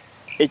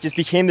it just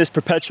became this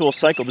perpetual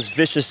cycle, this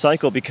vicious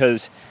cycle,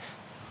 because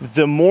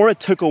the more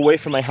it took away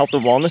from my health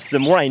and wellness, the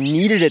more I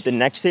needed it the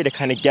next day to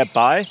kind of get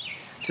by,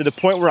 to the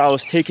point where I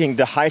was taking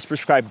the highest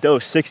prescribed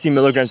dose, 60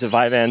 milligrams of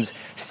Vyvanse,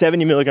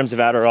 70 milligrams of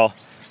Adderall.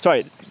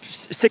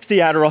 60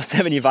 Adderall,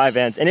 70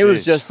 Vyvanse. And it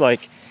was just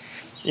like,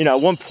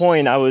 at one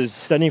point I was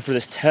studying for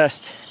this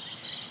test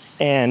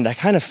and I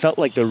kind of felt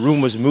like the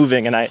room was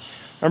moving. And I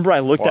remember I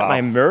looked at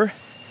my mirror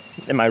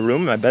in my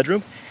room, in my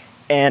bedroom,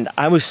 and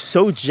I was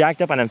so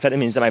jacked up on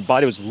amphetamines that my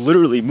body was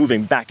literally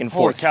moving back and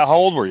forth. Holy cow, how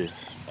old were you?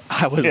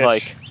 I was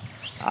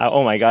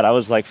oh my God, I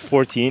was like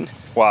 14.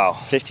 Wow.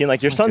 15,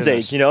 like your son's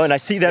age, and I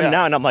see them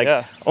now and I'm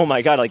like, oh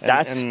my God, like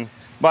those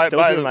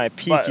are my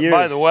peak years.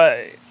 By the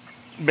way,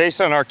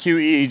 based on our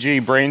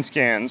QEEG brain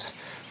scans,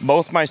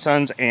 both my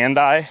sons and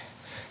I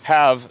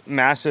have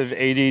massive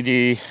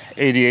ADD,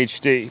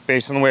 ADHD,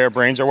 based on the way our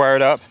brains are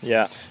wired up.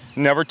 Yeah.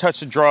 Never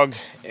touched a drug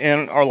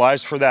in our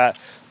lives for that,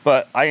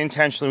 but I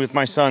intentionally, with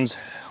my sons,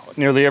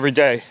 nearly every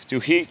day, do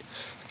heat,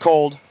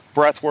 cold,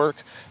 breath work,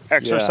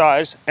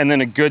 exercise, and then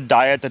a good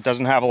diet that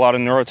doesn't have a lot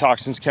of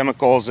neurotoxins,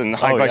 chemicals, and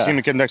high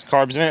glycemic index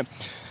carbs in it.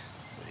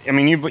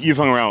 You've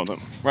hung around with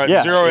them, right?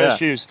 Yeah, Zero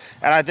issues.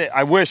 And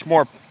I wish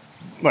more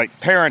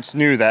parents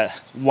knew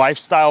that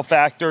lifestyle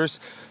factors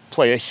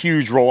play a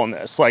huge role in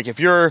this. Like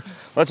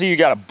let's say you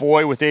got a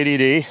boy with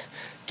ADD,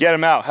 get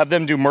him out, have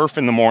them do Murph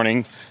in the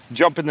morning,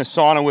 jump in the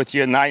sauna with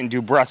you at night and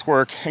do breath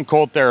work and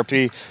cold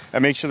therapy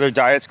and make sure their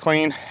diet's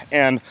clean.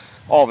 And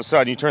all of a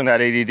sudden you turn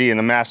that ADD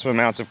into massive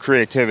amounts of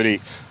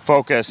creativity,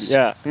 focus,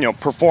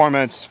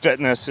 performance,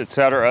 fitness,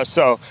 etc.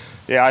 So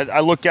I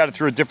look at it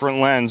through a different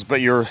lens,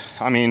 but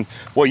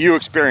what you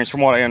experience,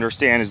 from what I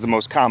understand, is the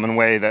most common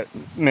way that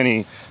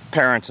many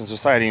parents and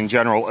society in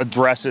general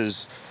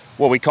addresses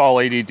what we call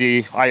ADD.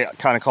 I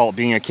kind of call it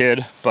being a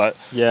kid, but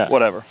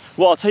whatever.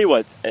 Well, I'll tell you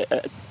what,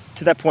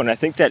 to that point, I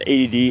think that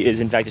ADD is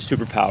in fact a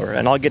superpower,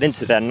 and I'll get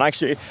into that. And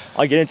actually,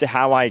 I'll get into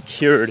how I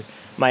cured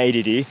my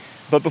ADD.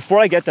 But before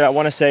I get there, I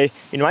want to say,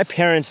 my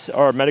parents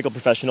are medical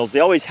professionals. They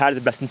always had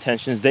the best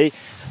intentions. They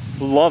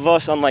love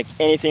us unlike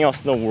anything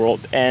else in the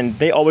world, and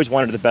they always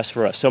wanted the best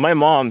for us. So my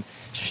mom,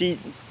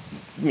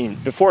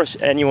 before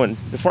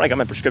I got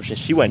my prescription,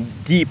 she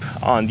went deep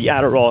on the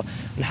Adderall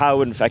and how it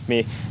would affect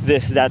me,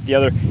 this, that, the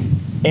other.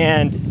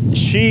 And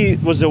she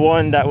was the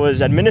one that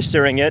was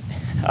administering it.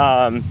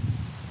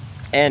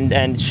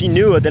 And she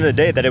knew at the end of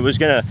the day that it was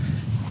gonna,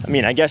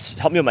 I guess,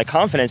 help me with my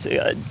confidence.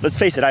 Let's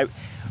face it, I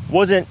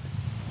wasn't,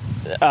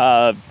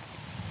 I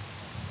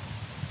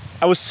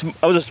was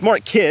a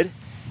smart kid,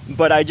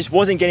 but I just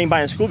wasn't getting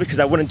by in school because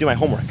I wouldn't do my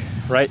homework,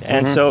 right?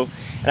 And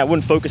I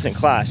wouldn't focus in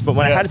class. But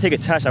when I had to take a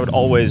test, I would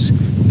always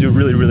do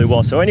really, really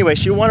well. So anyway,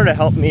 she wanted to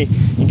help me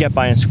and get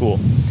by in school.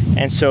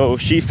 And so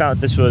she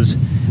found this was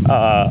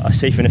a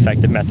safe and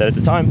effective method at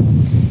the time.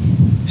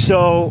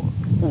 So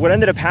what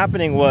ended up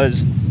happening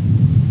was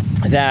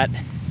that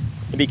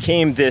it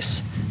became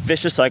this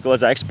vicious cycle,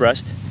 as I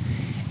expressed.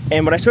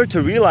 And what I started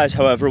to realize,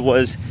 however,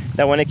 was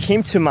that when it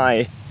came to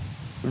my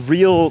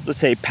real, let's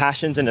say,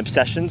 passions and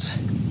obsessions,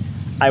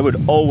 I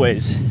would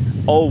always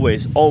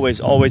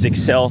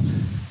excel.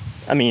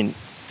 I mean,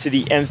 to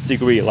the nth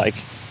degree. Like,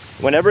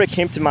 whenever it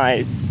came to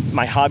my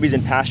hobbies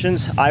and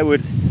passions, I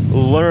would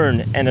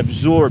learn and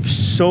absorb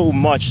so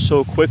much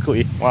so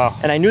quickly. Wow.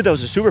 And I knew that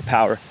was a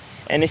superpower.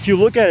 And if you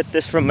look at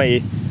this from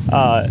a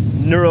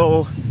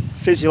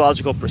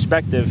neurophysiological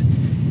perspective,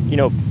 you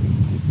know,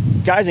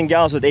 guys and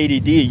gals with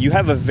ADD, you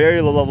have a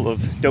very low level of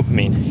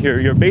dopamine.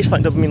 Your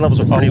baseline dopamine levels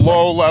are pretty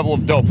low level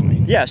of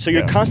dopamine. Yeah, so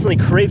you're constantly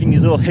craving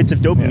these little hits of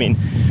dopamine.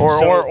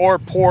 Yeah. Or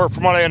poor,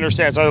 from what I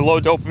understand, it's either low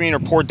dopamine or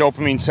poor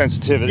dopamine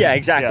sensitivity. Yeah,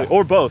 exactly. Yeah.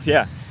 Or both,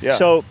 yeah.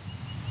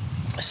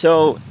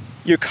 So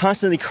you're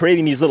constantly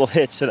craving these little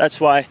hits. So that's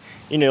why,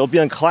 you know, you'll be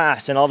in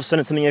class and all of a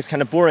sudden something is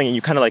kind of boring and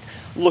you kind of like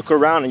look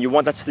around and you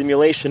want that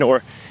stimulation,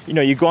 or, you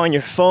know, you go on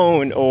your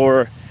phone,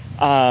 or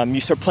you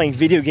start playing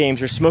video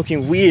games or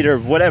smoking weed or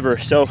whatever.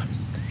 So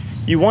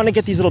you want to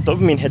get these little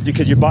dopamine hits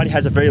because your body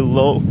has a very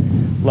low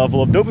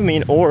level of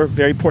dopamine or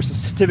very poor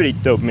sensitivity to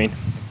dopamine.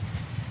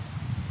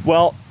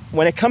 Well,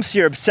 when it comes to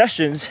your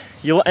obsessions,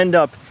 you'll end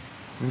up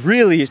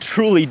really,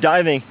 truly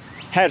diving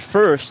head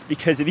first,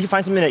 because if you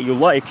find something that you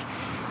like,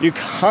 you're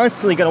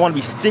constantly going to want to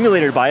be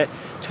stimulated by it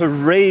to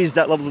raise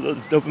that level of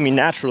dopamine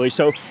naturally.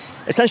 So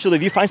essentially,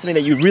 if you find something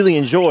that you really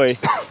enjoy,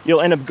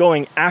 you'll end up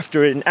going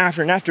after it and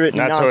after and after it.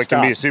 That's nonstop. how it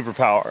can be a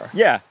superpower.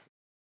 Yeah.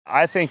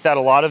 I think that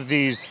a lot of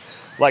these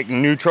like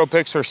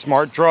nootropics or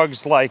smart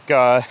drugs, like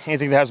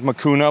anything that has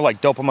macuna,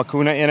 like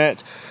dopamacuna in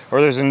it,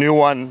 or there's a new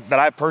one that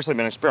I've personally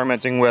been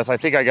experimenting with. I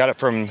think I got it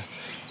from,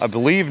 I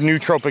believe,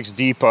 Nootropics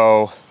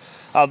Depot.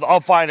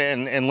 I'll find it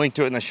and link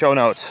to it in the show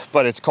notes,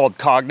 but it's called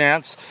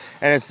Cognance,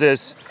 and it's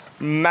this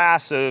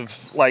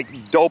massive like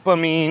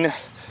dopamine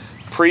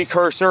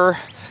precursor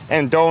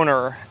and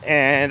donor,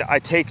 and I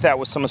take that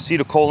with some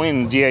acetylcholine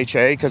and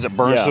DHA because it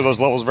burns through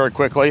those levels very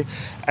quickly,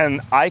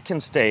 and I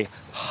can stay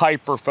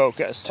hyper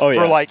focused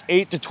for like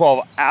 8 to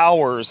 12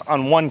 hours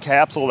on one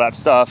capsule of that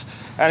stuff.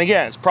 And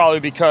again, it's probably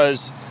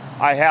because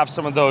I have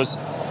some of those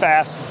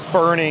fast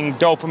burning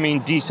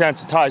dopamine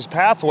desensitized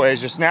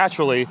pathways just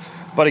naturally.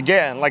 But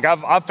again, like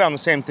I've found the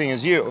same thing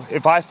as you.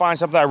 If I find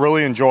something I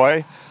really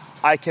enjoy,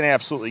 I can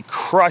absolutely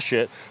crush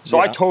it. So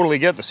I totally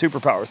get the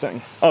superpower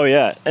thing. Oh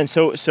yeah. And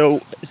so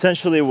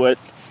essentially what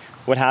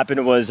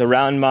happened was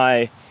around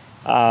my,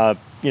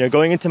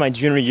 going into my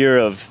junior year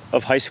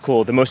of high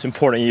school, the most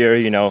important year,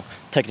 you know,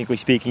 technically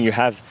speaking, you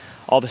have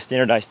all the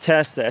standardized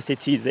tests, the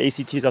SATs, the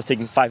ACTs. I was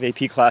taking 5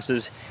 AP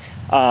classes.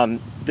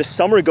 The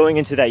summer going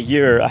into that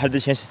year, I had the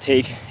chance to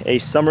take a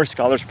summer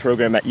scholars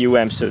program at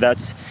UM. So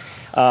that's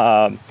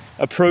a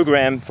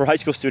program for high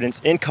school students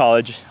in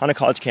college, on a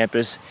college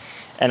campus.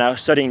 And I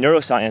was studying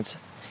neuroscience.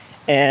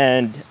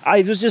 And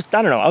I was just,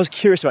 I don't know, I was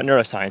curious about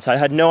neuroscience. I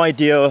had no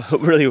idea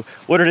really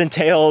what it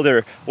entailed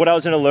or what I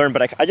was going to learn,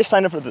 but I just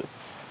signed up for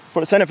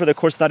the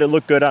course, thought it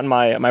looked good on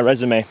my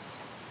resume.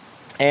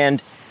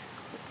 And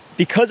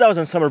because I was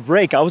on summer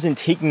break, I wasn't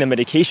taking the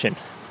medication.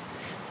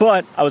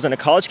 But I was on a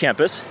college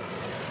campus.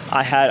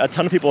 I had a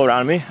ton of people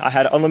around me. I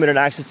had unlimited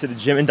access to the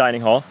gym and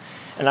dining hall.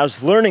 And I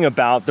was learning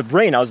about the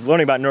brain. I was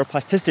learning about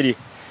neuroplasticity.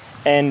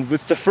 And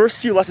with the first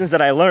few lessons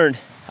that I learned,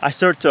 I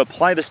started to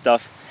apply this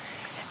stuff.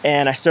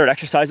 And I started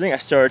exercising. I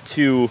started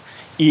to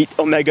eat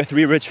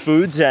omega-3 rich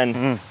foods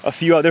and a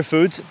few other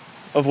foods,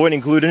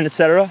 avoiding gluten,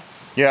 etc.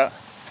 Yeah.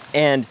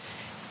 And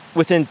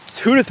within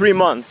 2 to 3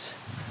 months,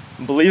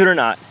 believe it or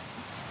not,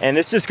 and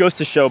this just goes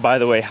to show, by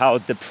the way, how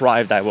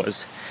deprived I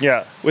was.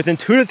 Yeah. Within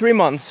 2 to 3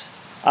 months,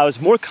 I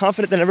was more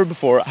confident than ever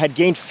before. I had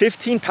gained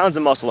 15 pounds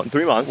of muscle in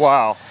 3 months.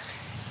 Wow.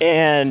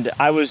 And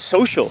I was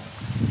social.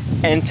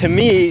 And to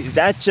me,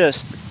 that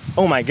just,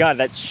 oh my God,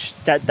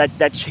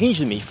 that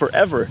changed me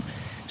forever.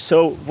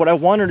 So what I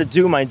wanted to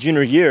do my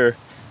junior year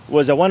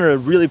was I wanted to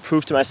really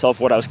prove to myself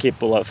what I was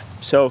capable of.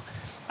 So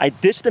I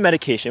ditched the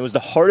medication. It was the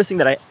hardest thing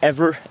that I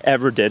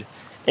ever did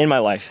in my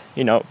life.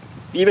 You know,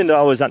 even though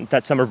I was on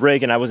that summer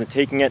break and I wasn't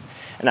taking it,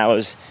 and I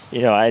was,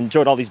 you know, I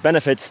enjoyed all these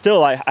benefits,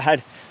 still I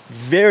had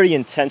very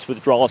intense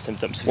withdrawal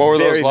symptoms. What were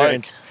those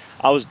like?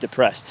 I was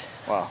depressed.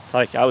 Wow.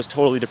 Like, I was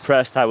totally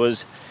depressed. I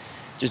was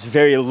just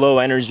very low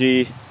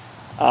energy.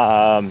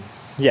 It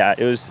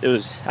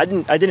was, I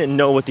didn't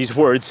know what these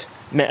words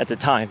meant at the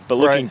time, but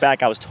looking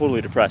back, I was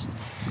totally depressed.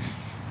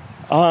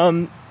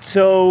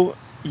 So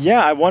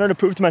yeah, I wanted to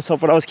prove to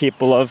myself what I was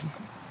capable of.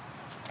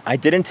 I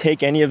didn't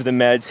take any of the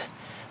meds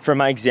for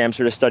my exams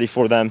or to study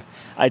for them.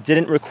 I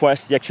didn't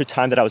request the extra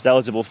time that I was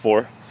eligible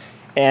for.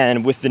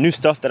 And with the new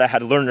stuff that I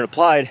had learned and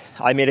applied,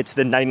 I made it to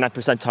the 99th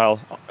percentile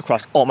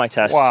across all my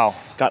tests. Wow.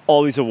 Got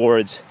all these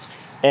awards.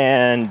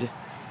 And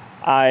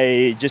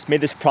I just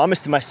made this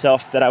promise to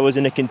myself that I was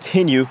going to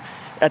continue,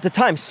 at the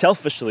time,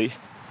 selfishly,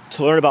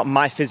 to learn about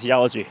my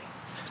physiology,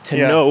 to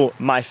know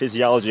my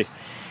physiology.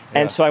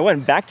 And so I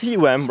went back to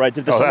UM, where I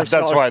did the summer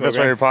scholars program. That's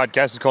why your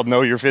podcast is called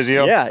Know Your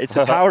Physio? Yeah, it's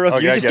the power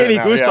of, you just gave me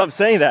goosebumps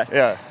saying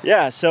that.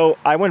 Yeah. So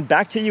I went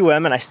back to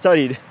UM and I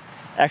studied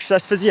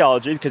exercise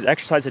physiology, because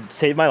exercise had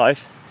saved my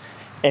life,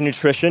 and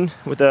nutrition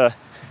with a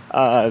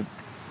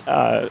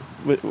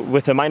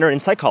minor in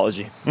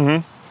psychology.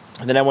 And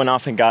then I went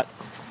off and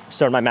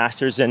started my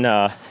master's in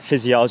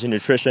physiology and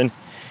nutrition.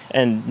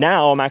 And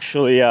now I'm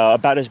actually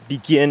about to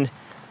begin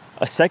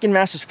a second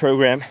master's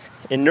program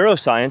in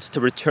neuroscience to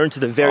return to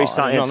the very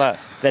science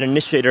that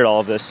initiated all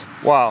of this.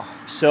 Wow.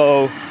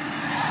 So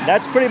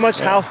that's pretty much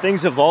how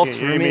things evolved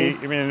for me.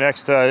 You mean the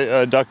next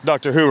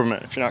Dr.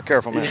 Huberman, if you're not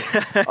careful,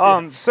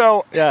 man.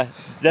 So yeah,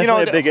 it's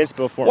definitely a big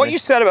inspo for me. What you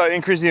said about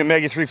increasing the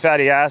omega-3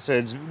 fatty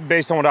acids,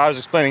 based on what I was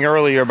explaining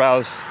earlier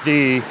about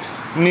the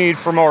need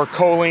for more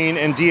choline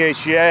and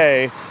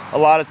DHEA, a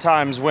lot of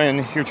times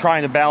when you're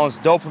trying to balance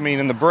dopamine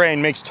in the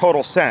brain, makes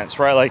total sense,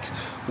 right? Like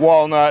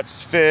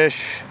walnuts,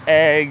 fish,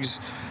 eggs,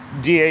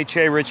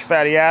 DHA-rich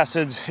fatty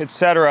acids,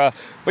 etc.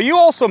 But you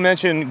also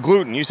mentioned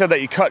gluten. You said that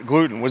you cut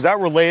gluten. Was that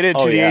related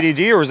to the ADD,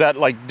 or was that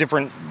like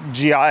different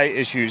GI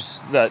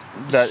issues that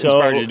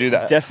inspired you to do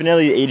that?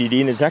 Definitely ADD,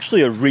 and it's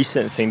actually a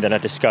recent thing that I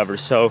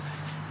discovered. So,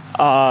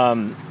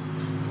 my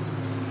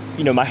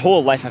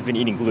whole life I've been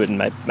eating gluten.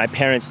 My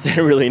parents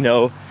didn't really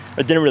know,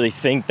 or didn't really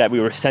think that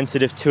we were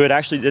sensitive to it. I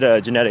actually did a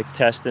genetic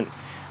test, and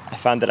I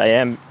found that I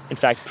am, in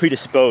fact,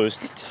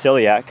 predisposed to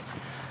celiac.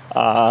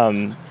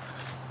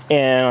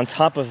 And on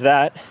top of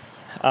that,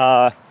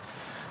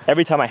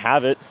 every time I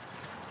have it,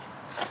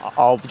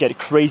 I'll get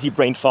crazy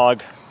brain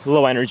fog,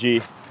 low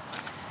energy.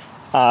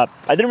 I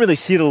didn't really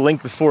see the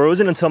link before. It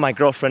wasn't until my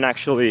girlfriend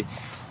actually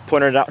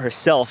pointed it out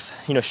herself.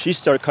 She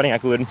started cutting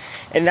out gluten.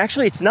 And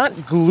actually, it's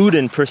not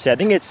gluten per se. I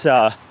think it's,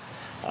 what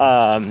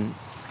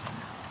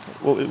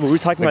were we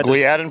talking about?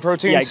 Gliadin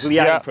proteins?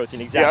 Yeah, gliadin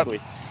protein, exactly.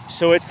 Yep.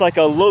 So it's like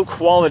a low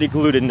quality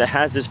gluten that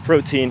has this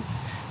protein,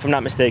 if I'm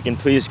not mistaken,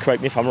 please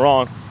correct me if I'm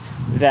wrong,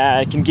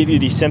 that can give you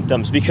these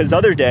symptoms. Because the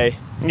other day,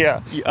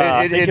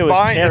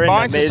 it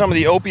binds to some of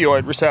the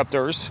opioid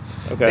receptors.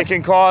 Okay. It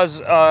can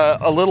cause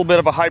a little bit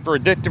of a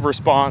hyperaddictive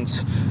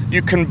response.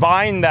 You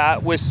combine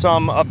that with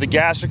some of the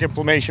gastric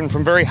inflammation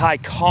from very high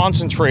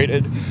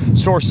concentrated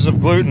sources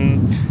of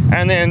gluten,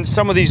 and then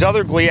some of these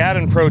other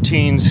gliadin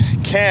proteins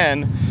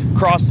can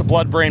cross the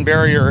blood-brain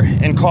barrier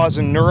and cause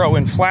a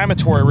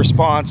neuroinflammatory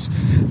response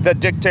that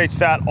dictates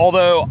that.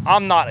 Although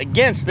I'm not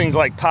against things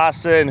like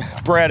pasta and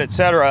bread,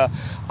 etc.,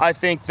 I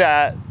think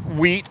that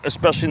wheat,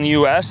 especially in the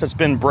US, that's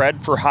been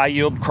bred for high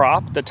yield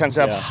crop that tends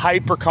to have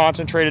hyper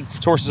concentrated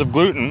sources of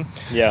gluten.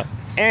 Yeah.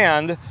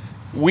 And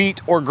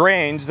wheat or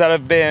grains that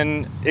have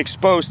been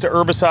exposed to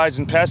herbicides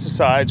and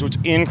pesticides, which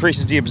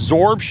increases the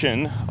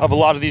absorption of a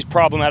lot of these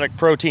problematic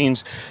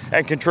proteins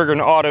and can trigger an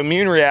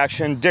autoimmune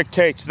reaction,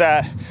 dictates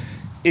that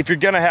if you're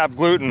gonna have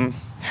gluten,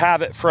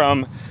 have it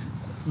from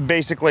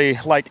basically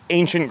like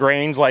ancient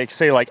grains, like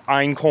say like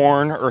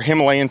einkorn or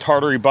Himalayan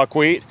tartary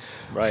buckwheat.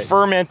 Right.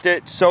 Ferment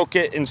it, soak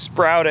it, and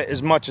sprout it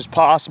as much as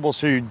possible,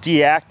 so you're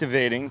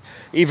deactivating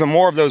even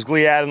more of those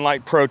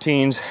gliadin-like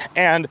proteins,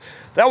 and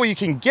that way you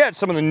can get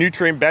some of the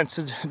nutrient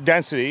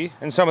density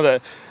and some of the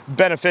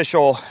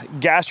beneficial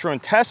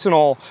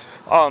gastrointestinal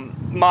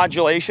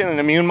modulation and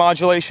immune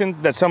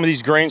modulation that some of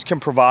these grains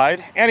can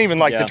provide, and even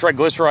like the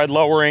triglyceride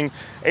lowering,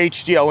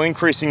 HDL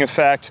increasing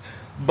effect.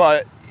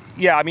 But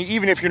yeah, I mean,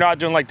 even if you're not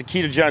doing like the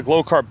ketogenic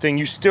low carb thing,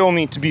 you still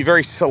need to be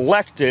very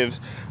selective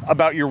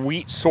about your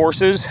wheat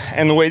sources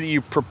and the way that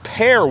you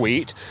prepare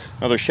wheat.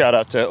 Another shout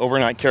out to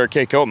overnight carrot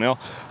cake oatmeal.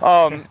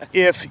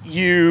 If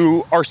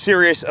you are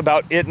serious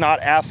about it not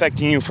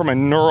affecting you from a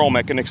neural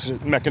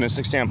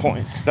mechanistic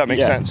standpoint, if that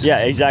makes sense. Yeah,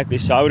 exactly.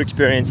 So I would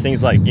experience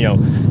things like,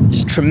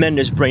 just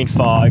tremendous brain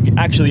fog,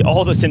 actually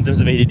all the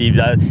symptoms of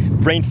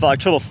ADD, brain fog,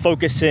 trouble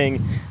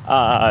focusing,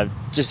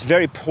 just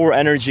very poor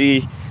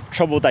energy,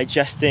 trouble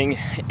digesting.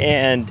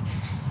 And,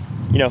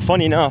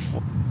 funny enough,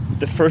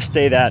 the first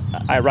day that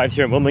I arrived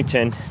here in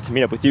Wilmington to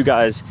meet up with you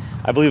guys,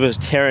 I believe it was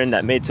Taryn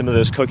that made some of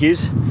those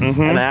cookies.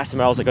 Mm-hmm. And I asked him,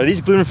 I was like, are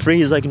these gluten-free?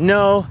 He's like,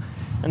 no.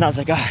 And I was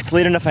like, it's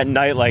late enough at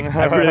night. Like,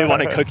 I really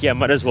want a cookie. I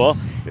might as well.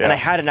 Yeah. And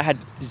I had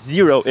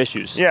zero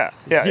issues. Yeah,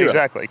 zero.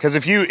 Exactly. Because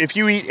if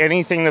you eat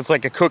anything that's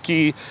like a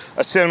cookie,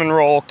 a cinnamon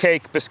roll,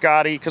 cake,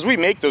 biscotti, because we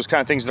make those kind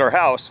of things at our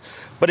house.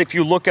 But if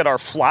you look at our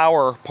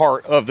flour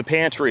part of the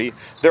pantry,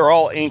 they're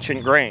all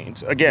ancient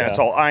grains. Again, it's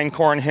all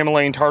einkorn,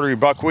 Himalayan tartary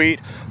buckwheat.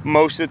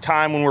 Most of the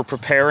time when we're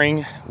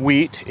preparing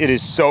wheat, it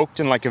is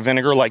soaked in like a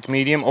vinegar-like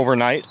medium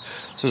overnight.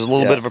 So there's a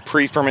little bit of a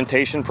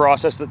pre-fermentation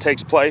process that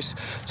takes place.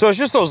 So it's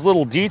just those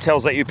little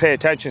details that you pay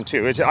attention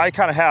to. I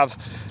kind of have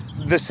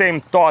the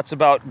same thoughts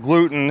about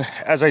gluten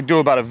as I do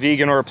about a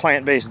vegan or a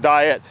plant-based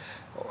diet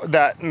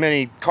that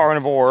many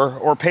carnivore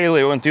or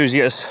paleo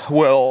enthusiasts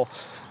will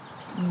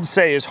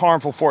say is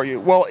harmful for you.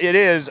 Well, it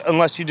is,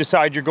 unless you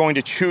decide you're going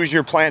to choose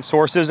your plant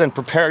sources and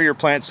prepare your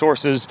plant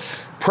sources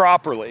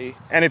properly.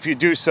 And if you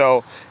do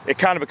so, it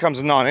kind of becomes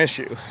a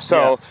non-issue.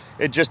 So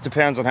it just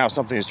depends on how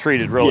something is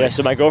treated, really. Yeah,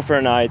 so my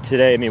girlfriend and I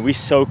today, we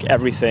soak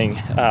everything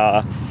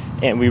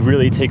and we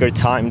really take our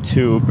time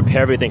to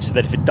prepare everything so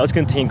that if it does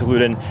contain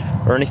gluten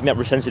or anything that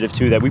we're sensitive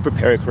to, that we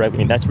prepare it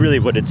correctly. And that's really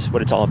what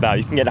it's all about.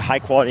 You can get a high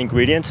quality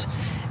ingredients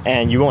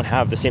and you won't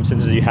have the same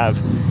symptoms that you have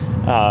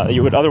that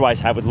you would otherwise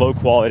have with low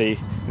quality,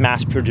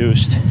 mass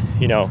produced,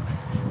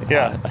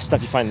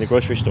 stuff you find in the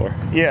grocery store.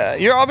 Yeah,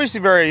 you're obviously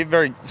very,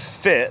 very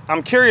fit.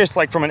 I'm curious,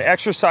 like from an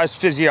exercise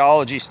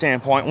physiology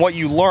standpoint, what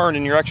you learned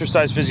in your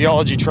exercise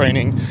physiology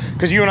training,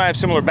 because you and I have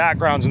similar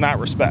backgrounds in that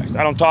respect.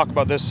 I don't talk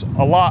about this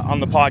a lot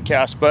on the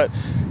podcast, but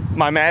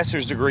my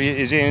master's degree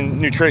is in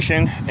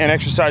nutrition and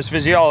exercise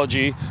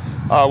physiology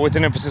with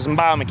an emphasis in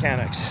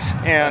biomechanics.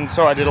 And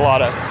so I did a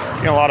lot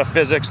of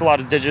physics, a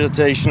lot of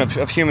digitization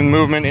of human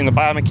movement in the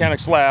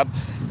biomechanics lab,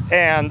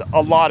 and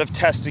a lot of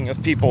testing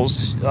of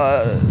people's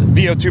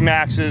VO2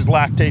 maxes,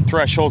 lactate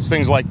thresholds,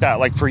 things like that.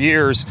 Like for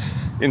years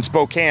in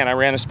Spokane, I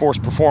ran a sports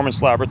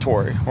performance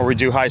laboratory where we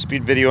do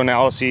high-speed video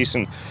analysis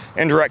and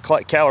indirect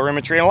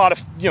calorimetry and a lot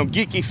of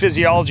geeky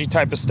physiology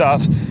type of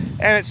stuff.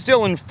 And it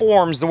still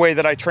informs the way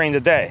that I train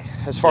today,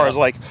 as far as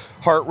like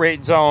heart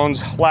rate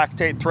zones,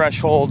 lactate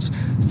thresholds,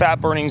 fat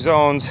burning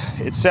zones,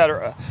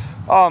 etc.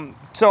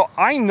 So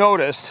I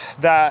noticed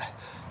that,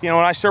 when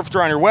I surfed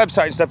around your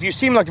website and stuff, you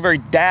seem like a very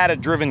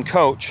data-driven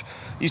coach.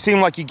 You seem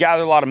like you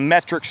gather a lot of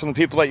metrics from the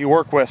people that you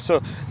work with.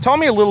 So tell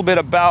me a little bit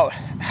about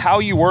how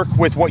you work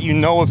with what you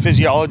know of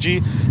physiology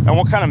and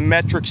what kind of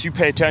metrics you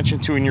pay attention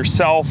to in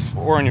yourself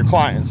or in your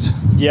clients.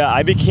 Yeah,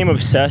 I became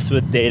obsessed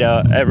with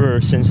data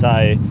ever since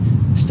I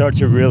started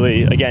to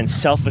really, again,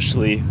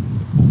 selfishly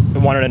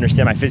wanted to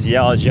understand my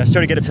physiology. I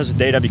started to get obsessed with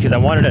data because I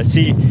wanted to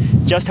see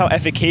just how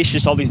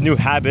efficacious all these new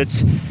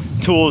habits,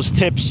 tools,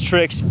 tips,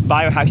 tricks,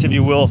 biohacks, if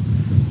you will,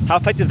 how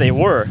effective they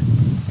were.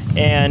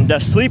 And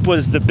sleep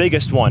was the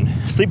biggest one.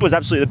 Sleep was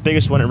absolutely the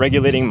biggest one in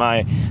regulating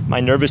my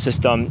nervous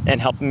system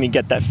and helping me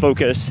get that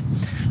focus,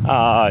 getting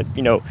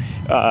all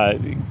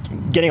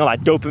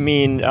that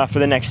dopamine for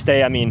the next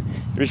day. I mean,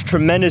 there's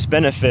tremendous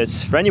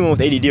benefits for anyone with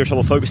ADD or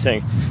trouble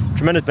focusing,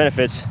 tremendous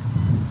benefits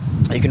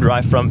you can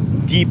derive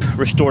from deep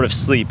restorative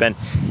sleep. And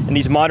in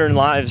these modern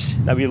lives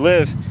that we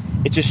live,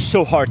 it's just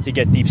so hard to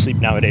get deep sleep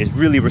nowadays,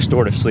 really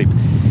restorative sleep.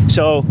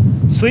 So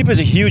sleep is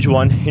a huge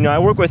one. I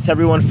work with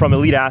everyone from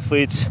elite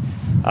athletes.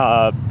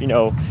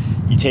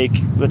 You take,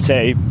 let's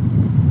say,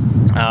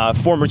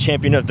 former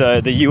champion of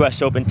the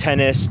US Open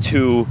tennis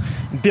to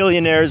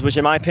billionaires, which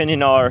in my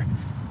opinion are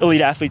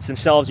elite athletes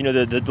themselves,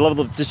 the level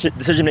of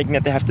decision making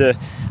that they have to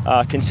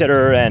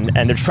consider,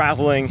 and they're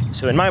traveling.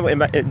 So in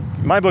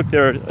my book,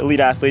 they're elite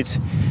athletes,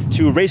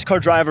 to race car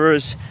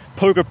drivers,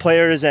 poker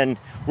players, and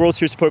World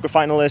Series poker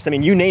finalists. I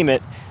mean, you name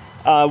it.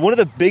 One of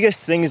the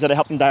biggest things that I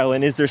help them dial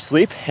in is their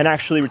sleep, and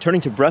actually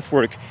returning to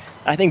breathwork.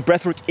 I think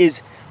breathwork is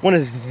one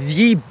of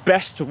the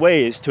best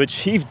ways to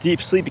achieve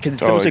deep sleep because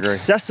it's the most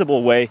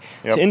accessible way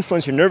to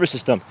influence your nervous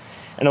system.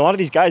 And a lot of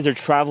these guys, they're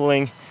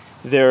traveling,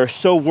 they're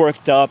so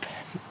worked up,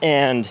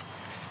 and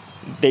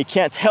they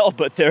can't tell,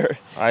 but they're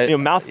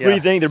mouth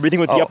breathing, they're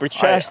breathing with the upper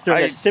chest, they're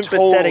in a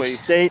sympathetic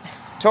state.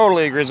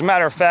 Totally agree. As a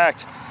matter of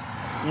fact,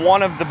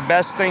 one of the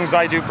best things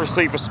I do for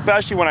sleep,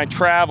 especially when I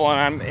travel and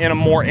I'm in a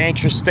more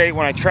anxious state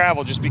when I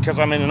travel, just because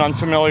I'm in an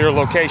unfamiliar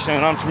location,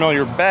 an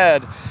unfamiliar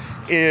bed,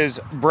 is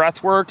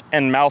breath work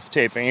and mouth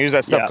taping. I use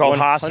that stuff called 100%.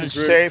 Hostage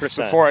tape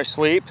before I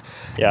sleep.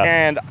 Yeah.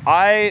 And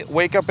I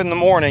wake up in the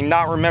morning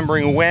not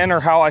remembering when or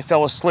how I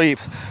fell asleep,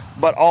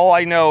 but all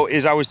I know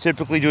is I was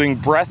typically doing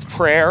breath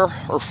prayer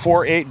or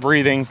 4-8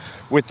 breathing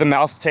with the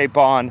mouth tape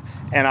on.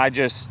 And I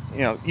just,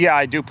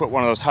 I do put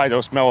one of those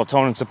high-dose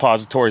melatonin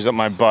suppositories up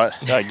my butt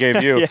that I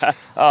gave you.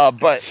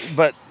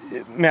 But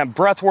man,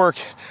 breath work,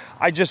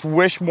 I just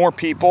wish more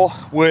people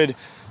would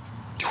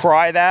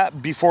try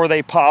that before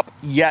they pop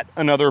yet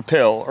another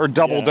pill or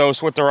double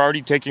dose what they're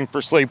already taking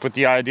for sleep, with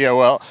the idea,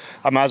 well,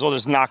 I might as well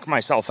just knock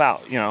myself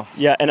out,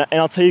 Yeah, and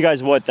I'll tell you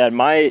guys what, that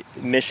my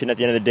mission at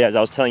the end of the day, as I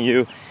was telling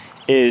you,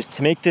 is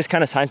to make this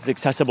kind of science as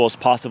accessible as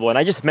possible. And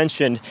I just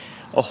mentioned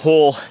a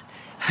whole,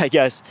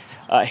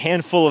 a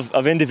handful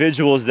of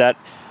individuals that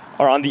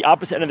are on the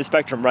opposite end of the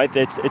spectrum, right?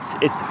 It's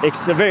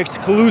a very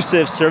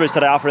exclusive service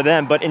that I offer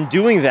them. But in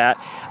doing that,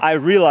 I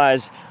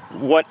realize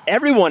what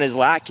everyone is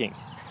lacking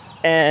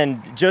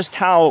and just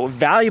how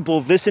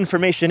valuable this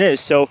information is.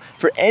 So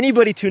for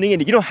anybody tuning in,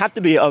 you don't have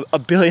to be a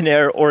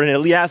billionaire or an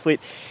elite athlete.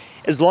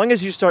 As long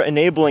as you start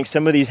enabling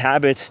some of these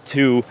habits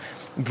to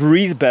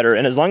breathe better,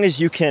 and as long as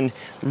you can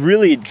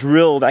really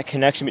drill that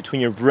connection between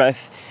your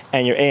breath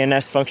and your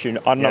ANS function,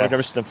 autonomic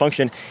nervous system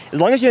function,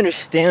 as long as you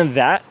understand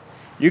that,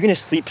 you're going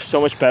to sleep so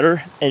much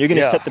better, and you're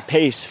going to set the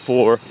pace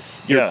for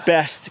your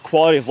best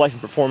quality of life and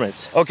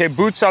performance. Okay,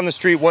 boots on the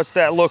street, what's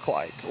that look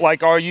like?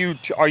 Like, are you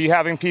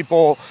having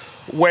people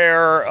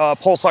wear a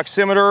pulse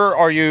oximeter?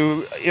 Are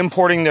you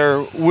importing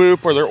their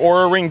Whoop or their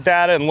Oura Ring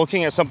data and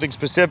looking at something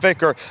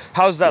specific? Or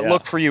how does that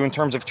look for you in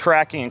terms of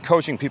tracking and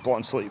coaching people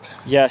on sleep?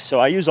 Yeah, so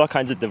I use all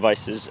kinds of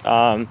devices.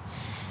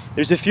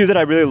 There's a few that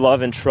I really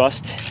love and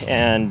trust,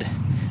 and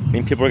I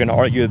mean, people are going to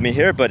argue with me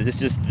here, but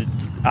this is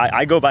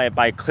I go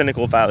by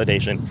clinical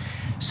validation.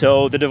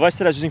 So the device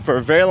that I was using for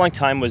a very long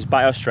time was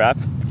BioStrap.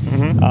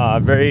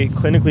 Very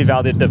clinically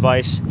validated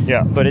device,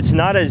 but it's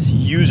not as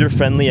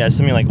user-friendly as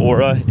something like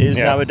Oura is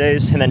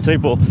nowadays. And then some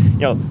people,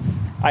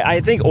 I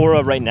think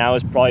Oura right now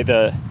is probably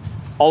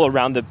all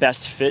around the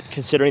best fit,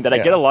 considering that I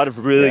get a lot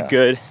of really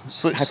good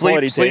high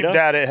quality sleep data.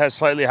 data has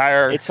slightly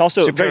higher it's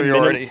also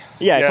superiority.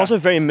 It's also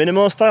very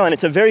minimalist style, and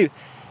it's a very,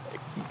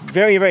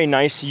 very, very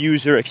nice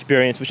user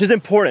experience, which is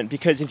important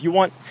because if you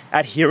want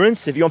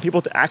adherence, if you want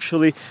people to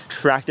actually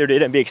track their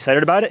data and be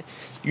excited about it,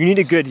 you need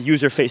a good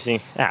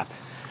user-facing app.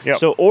 Yep.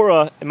 So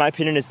Aura, in my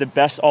opinion, is the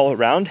best all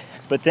around.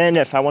 But then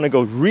if I want to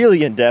go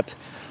really in depth,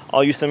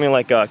 I'll use something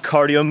like a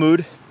cardio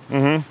mood.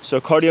 So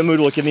cardio mood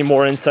will give me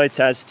more insights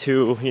as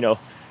to, you know,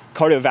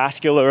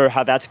 cardiovascular,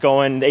 how that's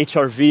going, the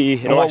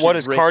HRV. What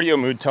is cardio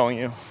mood telling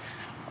you?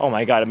 Oh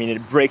my God, I mean,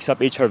 it breaks up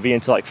HRV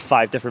into like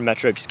 5 different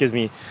metrics, gives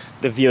me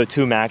the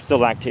VO2 max, the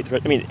lactate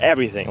threat, I mean,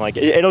 everything. Like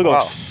it'll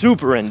go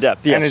super in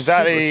depth. Yeah, and is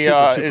that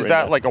is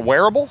that like a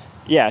wearable?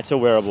 Yeah, it's a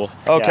wearable.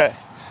 Okay.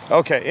 Yeah.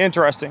 Okay,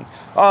 interesting.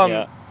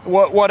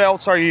 What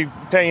else are you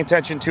paying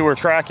attention to or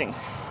tracking?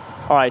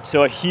 All right,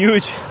 so a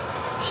huge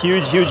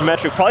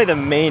metric, probably the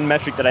main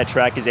metric that I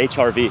track is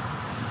HRV.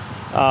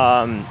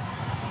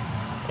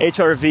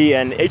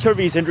 HRV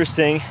is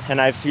interesting, and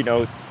I've, you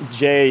know,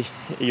 Jay,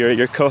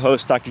 your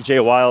co-host, Dr. Jay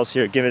Wiles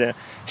here, giving a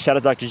shout out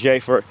to Dr. Jay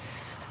for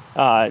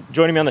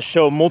joining me on the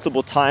show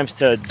multiple times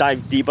to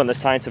dive deep on the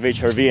science of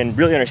HRV and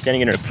really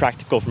understanding it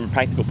from a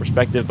practical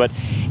perspective. But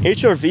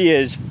HRV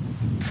is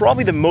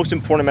probably the most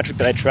important metric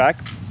that I track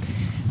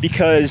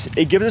because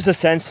it gives us a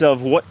sense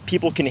of what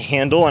people can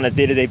handle on a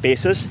day-to-day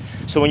basis.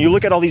 So when you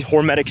look at all these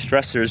hormetic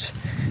stressors,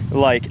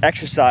 like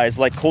exercise,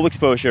 like cold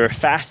exposure,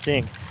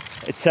 fasting,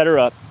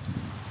 etc.,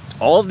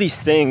 all of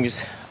these things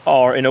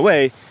are, in a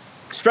way,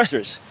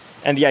 stressors.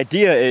 And the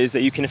idea is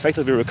that you can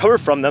effectively recover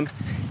from them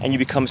and you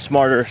become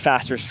smarter,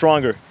 faster,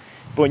 stronger.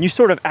 But when you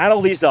sort of add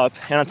all these up,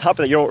 and on top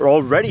of that, you're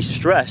already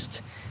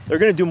stressed, they're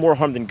gonna do more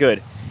harm than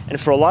good. And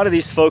for a lot of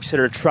these folks that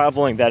are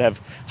traveling, that have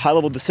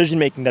high-level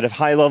decision-making, that have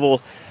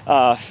high-level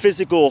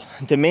physical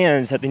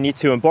demands that they need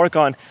to embark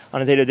on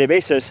a day-to-day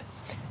basis,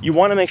 you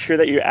wanna make sure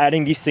that you're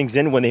adding these things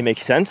in when they make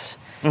sense.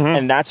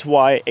 And that's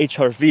why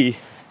HRV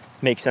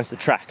makes sense to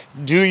track.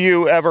 Do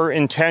you ever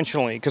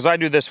intentionally, because I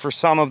do this for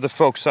some of the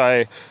folks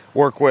I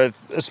work with,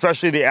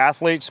 especially the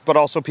athletes, but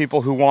also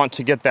people who want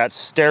to get that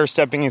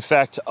stair-stepping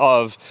effect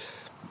of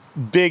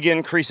big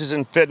increases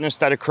in fitness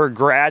that occur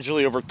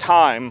gradually over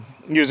time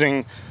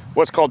using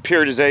what's called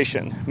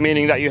periodization,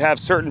 meaning that you have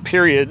certain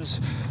periods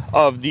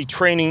of the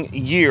training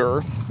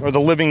year or the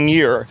living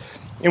year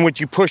in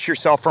which you push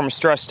yourself from a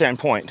stress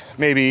standpoint.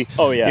 Maybe,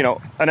 you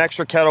know, an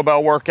extra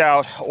kettlebell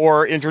workout,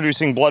 or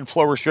introducing blood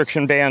flow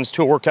restriction bands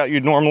to a workout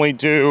you'd normally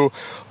do,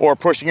 or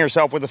pushing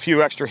yourself with a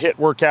few extra HIIT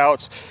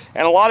workouts.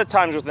 And a lot of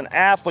times with an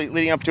athlete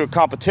leading up to a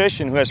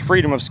competition who has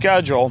freedom of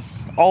schedule,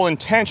 all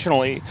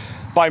intentionally,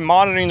 by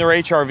monitoring their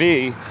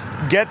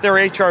HRV, get their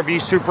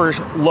HRV super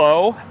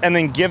low, and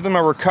then give them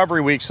a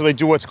recovery week so they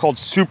do what's called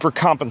super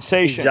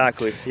compensation.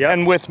 Exactly, yeah.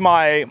 And with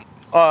my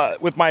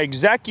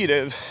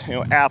executive, you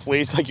know,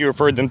 athletes, like you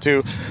referred them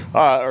to,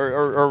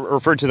 or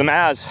referred to them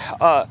as,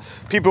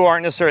 people who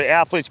aren't necessarily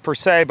athletes per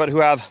se, but who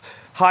have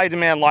high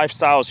demand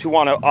lifestyles, who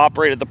want to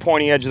operate at the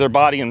pointy edge of their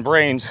body and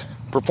brain's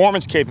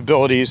performance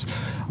capabilities,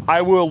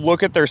 I will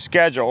look at their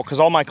schedule, because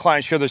all my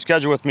clients share their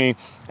schedule with me,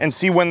 and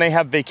see when they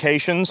have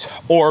vacations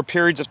or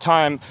periods of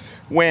time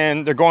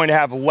when they're going to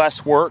have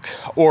less work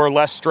or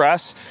less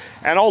stress,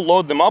 and I'll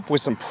load them up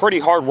with some pretty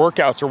hard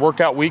workouts or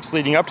workout weeks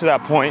leading up to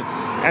that point.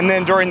 And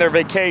then during their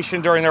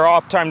vacation, during their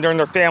off time, during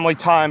their family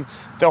time,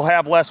 they'll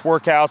have less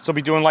workouts. They'll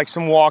be doing like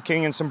some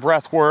walking and some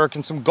breath work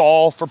and some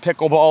golf or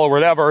pickleball or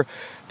whatever.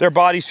 Their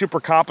body super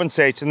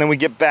compensates, and then we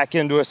get back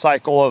into a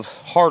cycle of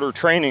harder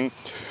training.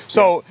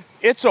 So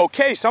it's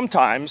okay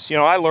sometimes, you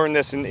know, I learned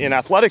this in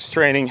athletics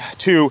training,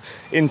 to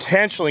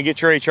intentionally get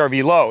your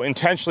HRV low,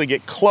 intentionally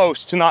get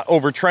close to not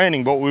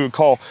overtraining, but what we would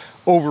call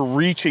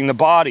overreaching the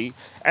body,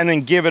 and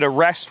then give it a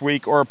rest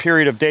week or a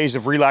period of days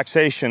of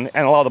relaxation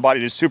and allow the body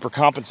to super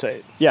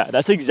compensate. Yeah,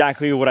 that's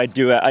exactly what I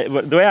do.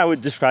 The way I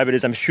would describe it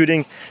is I'm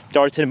shooting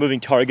darts at a moving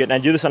target, and I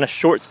do this on a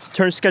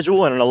short-term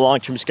schedule and on a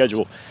long-term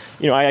schedule.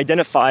 You know, I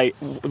identify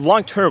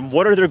long-term,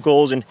 what are their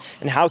goals, and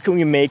how can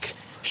we make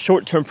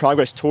short-term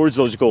progress towards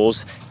those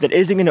goals that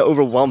isn't going to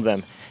overwhelm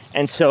them.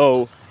 And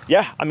so,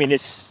 yeah, I mean,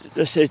 it's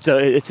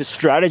a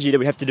strategy that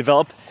we have to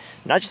develop,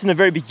 not just in the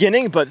very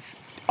beginning, but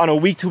on a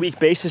week-to-week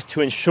basis, to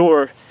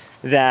ensure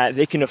that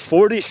they can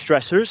afford these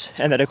stressors,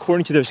 and that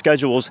according to their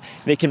schedules,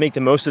 they can make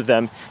the most of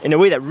them in a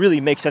way that really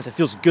makes sense, it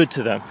feels good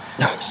to them.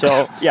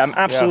 So yeah, I'm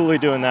absolutely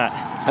doing that.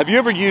 Have you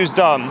ever used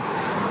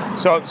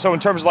so in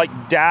terms of like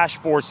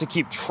dashboards to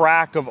keep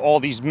track of all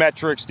these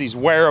metrics, these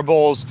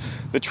wearables,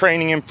 the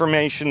training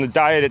information, the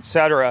diet,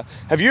 etc.,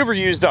 have you ever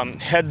used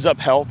Heads Up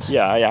Health?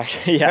 Yeah.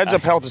 Heads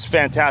Up Health is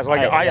fantastic.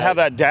 Like I have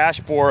that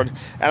dashboard,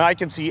 and I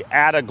can see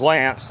at a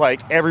glance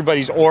like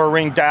everybody's Oura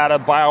Ring data,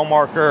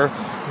 biomarker,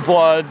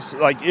 bloods,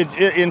 like it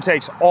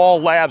intakes,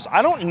 all labs.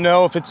 I don't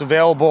know if it's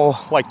available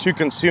like to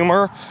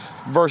consumer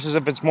versus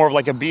if it's more of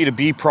like a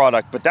B2B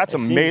product, but that's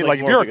amazing.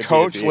 Like if you're a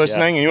coach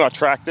listening and you want to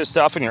track this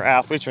stuff and your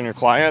athletes and your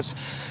clients,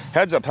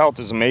 Heads Up Health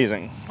is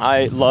amazing.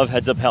 I love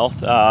Heads Up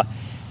Health.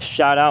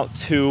 Shout out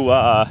to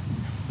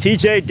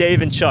TJ,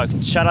 Dave, and Chuck.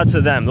 Shout out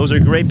to them. Those are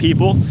great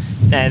people.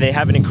 and they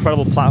have an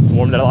incredible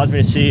platform that allows me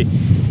to see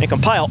and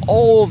compile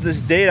all of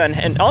this data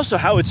and also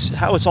how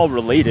it's all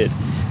related,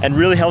 and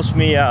really helps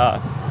me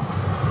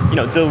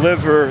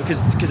deliver,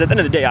 because at the end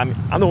of the day,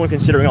 I'm the one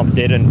considering all the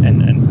data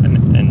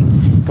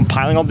and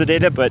compiling all the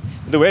data, but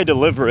the way I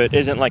deliver it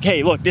isn't like,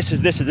 hey, look, this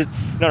is it.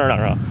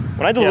 No.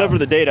 When I deliver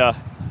the data,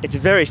 it's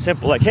very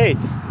simple, like, hey,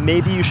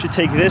 maybe you should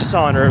take this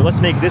on, or let's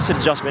make this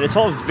adjustment. It's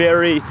all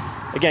very,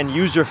 again,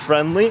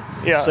 user-friendly,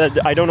 so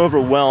that I don't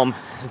overwhelm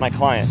my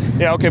client.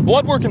 Yeah, okay,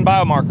 blood work and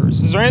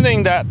biomarkers. Is there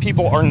anything that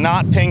people are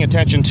not paying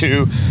attention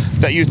to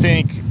that you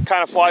think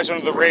kind of flies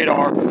under the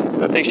radar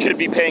that they should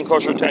be paying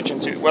closer attention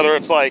to? Whether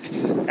it's like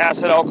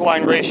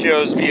acid-alkaline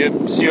ratios via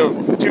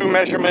CO2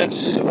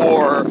 measurements,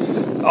 or,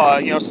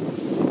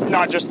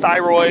 not just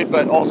thyroid,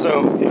 but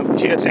also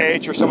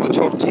TSH or some of the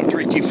total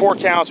T3, T4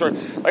 counts, or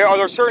like, are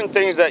there certain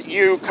things that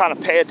you kind of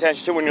pay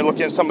attention to when you're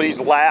looking at somebody's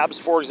labs,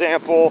 for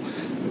example,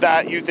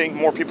 that you think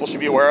more people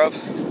should be aware of?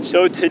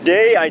 So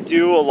today I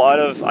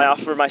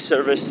offer my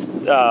service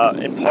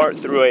in part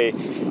through a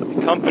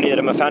company that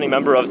I'm a founding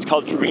member of. It's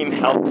called Dream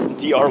Health,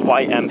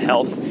 DRYM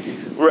Health.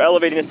 We're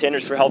elevating the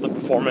standards for health and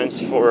performance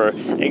for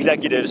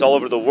executives all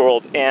over the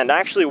world. And I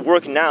actually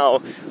work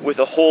now with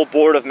a whole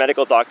board of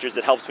medical doctors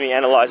that helps me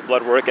analyze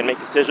blood work and make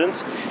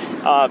decisions.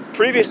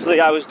 Previously,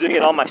 I was doing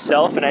it all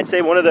myself, and I'd say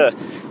some of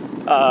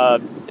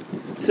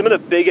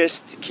the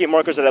biggest key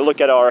markers that I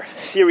look at are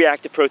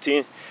C-reactive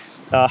protein,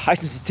 high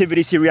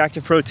sensitivity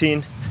C-reactive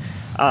protein.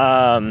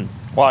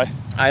 Why?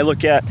 I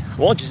look at,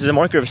 just as a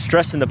marker of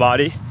stress in the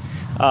body.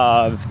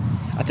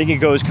 I think it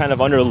goes kind of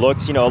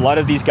underlooked. A lot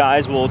of these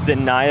guys will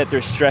deny that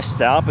they're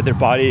stressed out, but their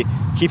body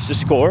keeps the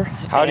score.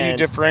 How do you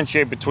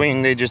differentiate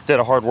between they just did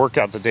a hard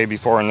workout the day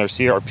before and their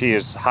CRP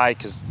is high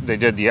because they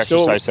did the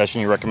exercise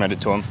session you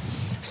recommended to them?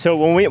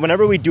 So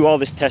whenever we do all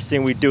this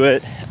testing, we do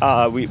it,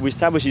 we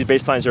establish these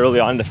baselines early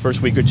on in the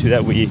first week or two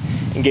that we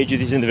engage with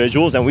these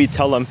individuals, and we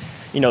tell them,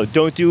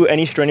 don't do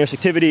any strenuous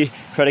activity,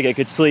 try to get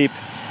good sleep.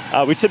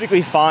 We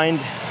typically find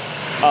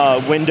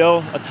a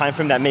window, a time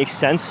frame that makes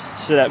sense,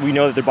 so that we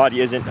know that their body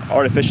isn't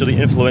artificially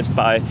influenced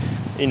by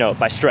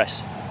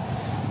stress.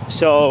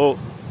 So,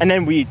 and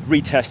then we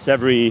retest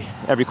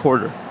every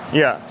quarter.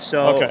 Yeah.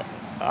 So, okay.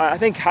 I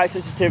think high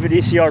sensitivity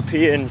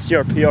CRP and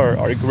CRP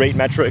are great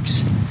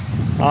metrics.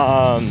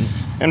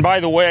 And by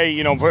the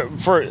way,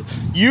 for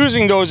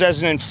using those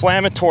as an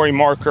inflammatory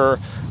marker,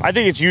 I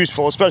think it's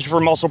useful, especially for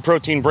muscle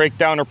protein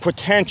breakdown or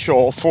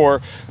potential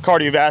for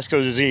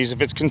cardiovascular disease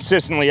if it's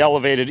consistently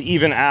elevated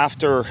even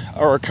after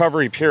a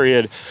recovery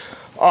period.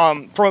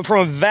 From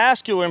a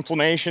vascular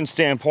inflammation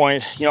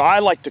standpoint, I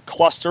like to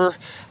cluster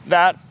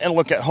that and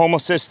look at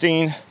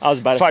homocysteine,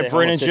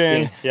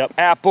 fibrinogen,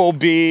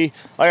 ApoB.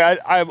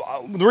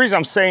 The reason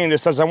I'm saying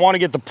this is I want to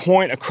get the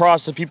point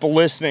across to people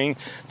listening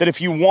that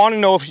if you want to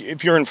know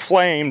if you're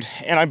inflamed,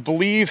 and I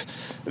believe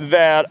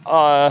that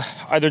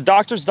either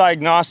Doctors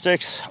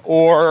Diagnostics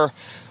or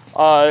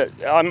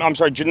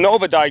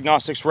Genova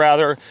Diagnostics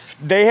rather,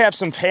 they have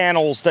some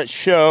panels that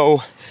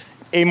show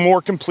a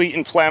more complete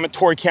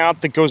inflammatory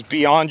count that goes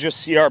beyond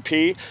just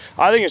CRP.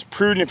 I think it's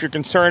prudent if you're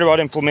concerned about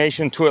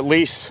inflammation to at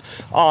least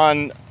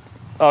on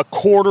a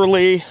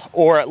quarterly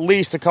or at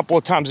least a couple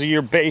of times a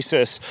year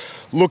basis,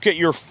 look at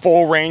your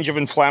full range of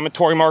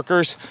inflammatory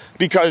markers,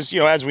 because,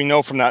 as we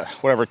know from that,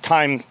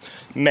 Time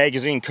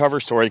magazine cover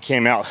story that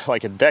came out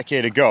like a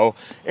decade ago,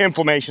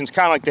 inflammation is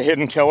kind of like the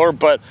hidden killer,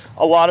 but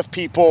a lot of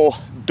people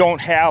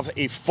don't have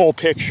a full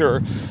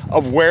picture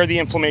of where the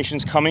inflammation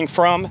is coming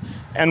from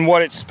and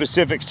what it's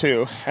specific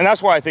to. And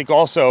that's why I think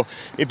also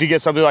if you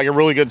get something like a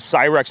really good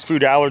Cyrex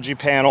food allergy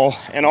panel,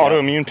 an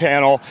autoimmune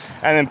panel,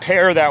 and then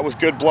pair that with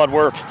good blood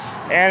work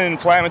and an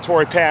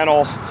inflammatory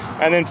panel,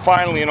 and then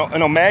finally an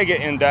omega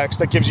index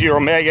that gives you your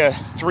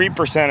omega-3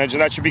 percentage,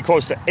 and that should be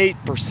close to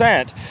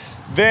 8%,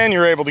 then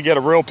you're able to get a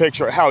real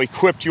picture of how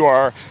equipped you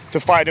are to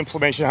fight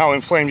inflammation, how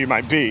inflamed you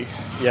might be.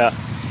 Yeah.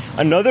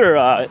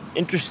 Another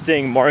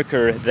interesting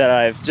marker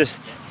that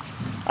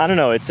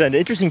it's an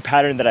interesting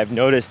pattern that I've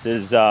noticed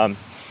is a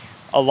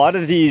lot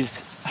of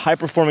these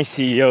high-performing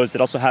CEOs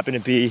that also happen to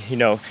be,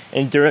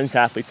 endurance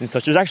athletes and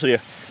such. There's actually,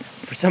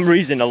 for some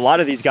reason, a lot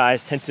of these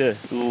guys tend to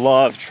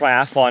love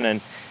triathlon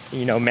and,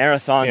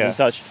 marathons and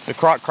such. It's a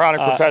chronic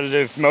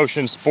repetitive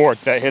motion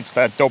sport that hits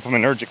that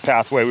dopaminergic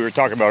pathway we were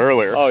talking about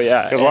earlier. Oh,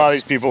 yeah. Because a lot of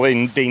these people, they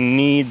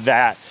need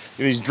that.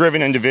 These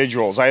driven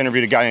individuals. I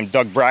interviewed a guy named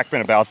Doug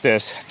Brackman about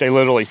this. They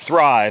literally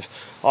thrive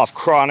off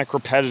chronic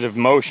repetitive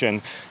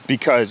motion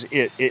because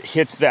it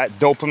hits that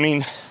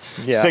dopamine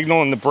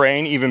signal in the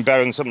brain even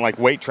better than something like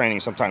weight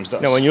training sometimes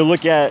does. When you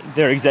look at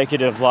their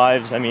executive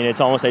lives, it's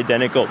almost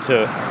identical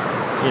to,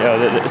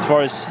 as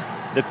far as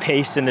the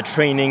pace and the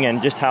training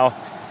and just how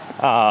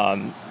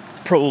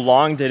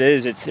prolonged it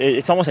is.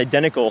 It's almost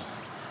identical,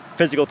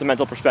 physical to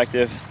mental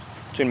perspective,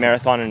 between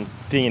marathon and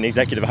being an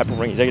executive, a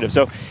high-performing executive.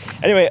 So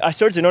anyway, I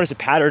started to notice a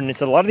pattern. It's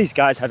that a lot of these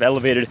guys have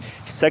elevated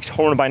sex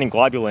hormone-binding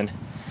globulin,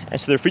 and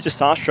so their free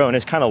testosterone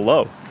is kind of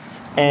low.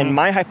 And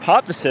my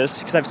hypothesis,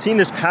 because I've seen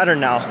this pattern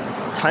now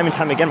time and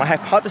time again, my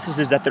hypothesis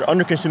is that they're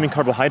under-consuming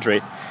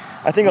carbohydrate.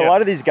 I think a lot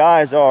of these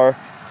guys are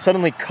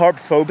suddenly carb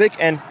phobic.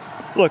 And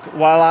look,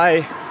 while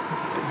I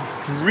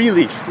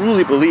really,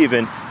 truly believe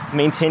in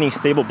maintaining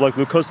stable blood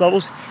glucose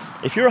levels,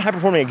 if you're a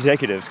high-performing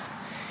executive,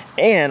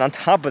 and on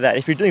top of that,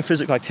 if you're doing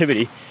physical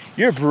activity,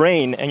 your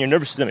brain and your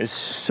nervous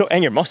system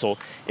and your muscle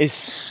is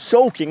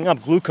soaking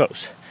up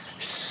glucose,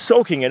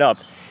 soaking it up.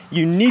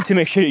 You need to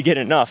make sure you get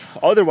enough.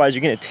 Otherwise,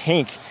 you're going to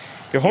tank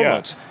your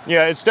hormones.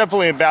 Yeah, it's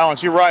definitely a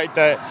balance. You're right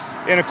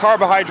that in a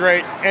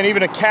carbohydrate and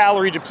even a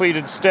calorie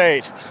depleted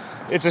state,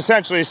 it's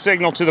essentially a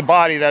signal to the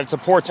body that it's a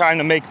poor time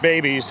to make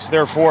babies.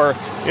 Therefore,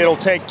 it'll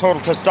take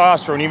total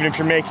testosterone, even if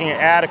you're making it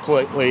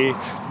adequately,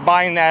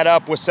 bind that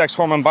up with sex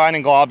hormone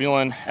binding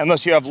globulin,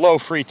 unless you have low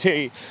free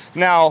T.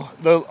 Now,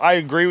 I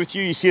agree with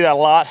you. You see that a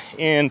lot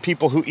in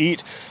people who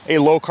eat a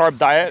low carb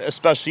diet,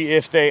 especially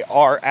if they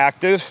are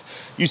active.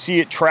 You see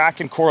it track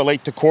and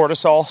correlate to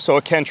cortisol, so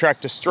it can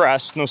track to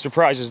stress. No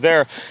surprises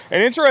there.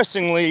 And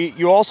interestingly,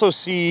 you also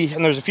see,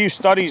 and there's a few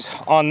studies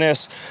on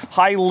this,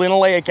 high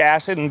linoleic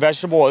acid and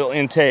vegetable oil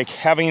intake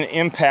having an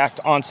impact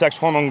on sex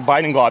hormone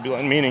binding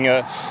globulin, meaning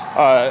a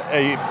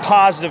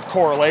positive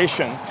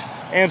correlation.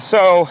 And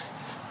so,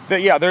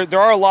 there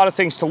are a lot of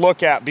things to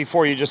look at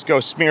before you just go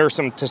smear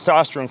some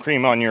testosterone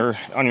cream on your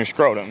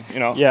scrotum, you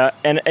know? Yeah,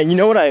 and you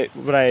know what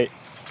I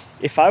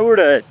if I were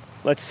to,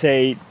 let's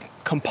say,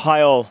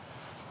 compile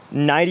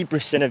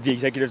 90% of the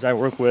executives I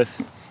work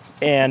with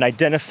and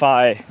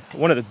identify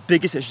one of the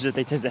biggest issues that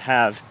they tend to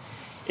have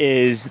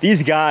is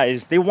these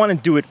guys, they want to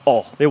do it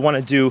all. They want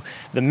to do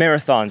the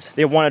marathons.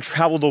 They want to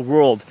travel the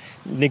world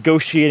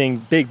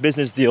negotiating big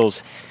business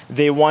deals.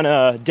 They want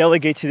to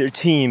delegate to their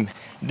team.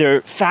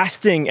 They're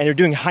fasting and they're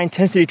doing high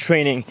intensity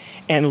training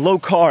and low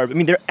carb. I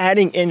mean, they're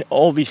adding in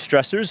all these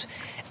stressors.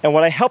 And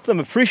what I help them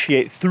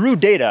appreciate through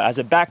data as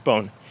a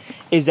backbone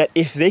is that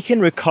if they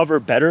can recover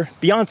better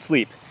beyond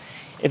sleep,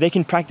 if they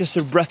can practice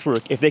their breath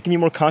work, if they can be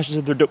more conscious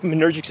of their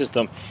dopaminergic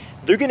system,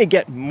 they're going to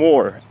get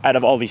more out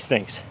of all these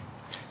things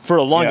for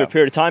a longer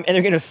period of time, and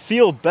they're going to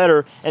feel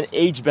better and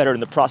age better in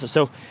the process.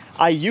 So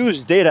I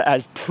use data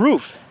as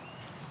proof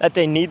that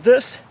they need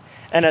this,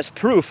 and as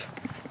proof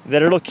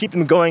that it'll keep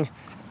them going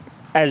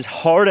as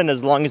hard and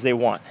as long as they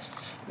want.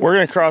 We're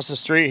going to cross the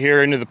street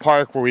here into the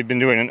park where we've been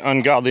doing an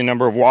ungodly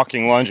number of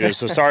walking lunges.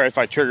 So sorry if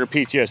I trigger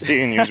PTSD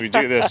in you as we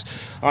do this,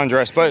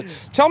 Andrés. But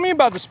tell me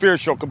about the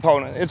spiritual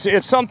component.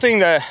 It's something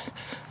that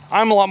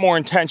I'm a lot more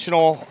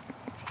intentional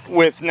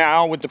with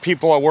now with the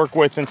people I work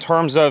with in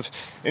terms of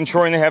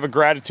ensuring they have a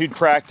gratitude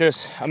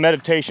practice, a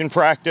meditation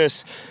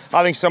practice.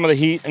 I think some of the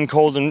heat and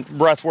cold and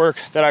breath work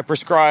that I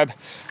prescribe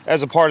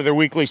as a part of their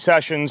weekly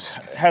sessions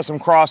has some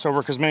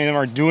crossover because many of them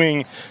are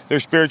doing their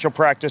spiritual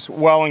practice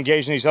while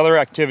engaged in these other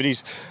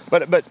activities.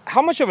 But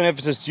how much of an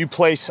emphasis do you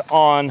place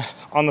on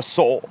the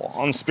soul,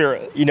 on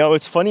spirit? You know,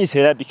 it's funny you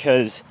say that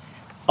because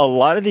a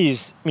lot of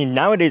these, I mean,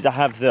 nowadays I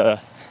have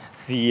the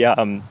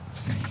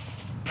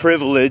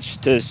privilege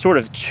to sort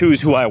of choose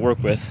who I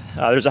work with.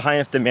 There's a high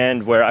enough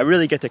demand where I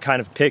really get to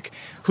kind of pick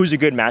who's a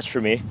good match for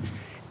me.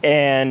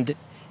 And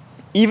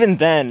even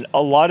then,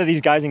 a lot of these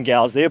guys and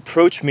gals, they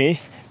approach me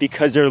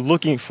because they're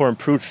looking for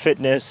improved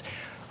fitness,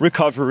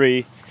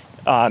 recovery,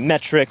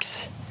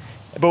 metrics.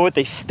 But what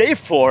they stay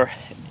for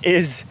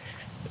is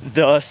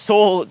the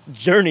soul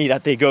journey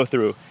that they go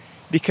through,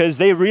 because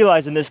they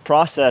realize in this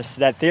process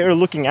that they're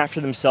looking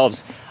after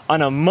themselves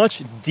on a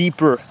much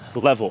deeper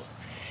level.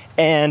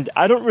 And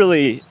I don't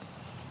really,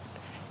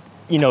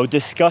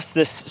 discuss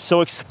this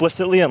so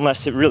explicitly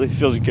unless it really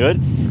feels good.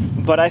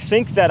 But I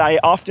think that I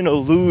often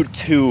allude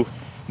to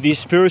the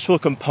spiritual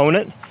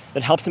component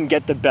that helps them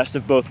get the best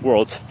of both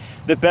worlds.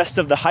 The best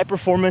of the high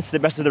performance, the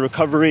best of the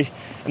recovery,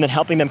 and then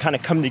helping them kind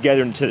of come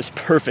together into this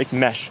perfect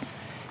mesh.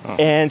 Oh.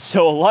 And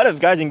so a lot of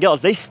guys and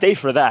gals, they stay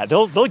for that.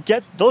 They'll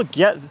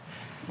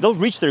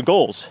reach their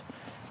goals,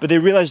 but they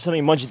realize there's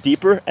something much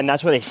deeper, and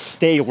that's why they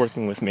stay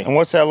working with me. And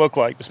what's that look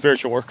like, the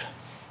spiritual work?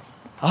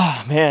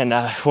 Oh man,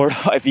 where do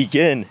I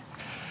begin?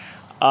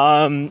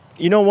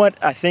 You know what?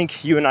 I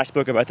think you and I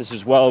spoke about this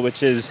as well,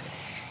 which is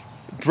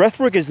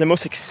breathwork is the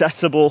most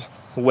accessible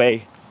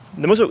way,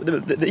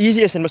 the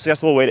easiest and most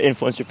accessible way to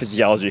influence your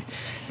physiology.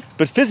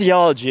 But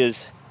physiology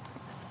is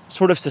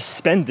sort of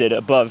suspended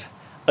above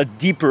a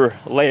deeper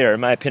layer, in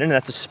my opinion, and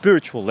that's a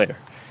spiritual layer.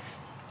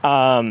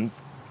 I'll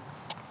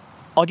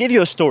give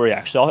you a story,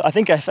 actually. I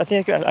think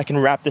I can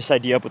wrap this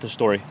idea up with a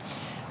story.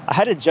 I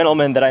had a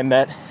gentleman that I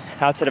met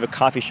outside of a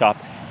coffee shop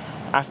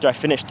after I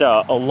finished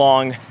a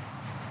long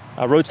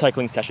road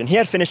cycling session. He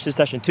had finished his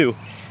session too.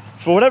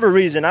 For whatever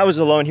reason, I was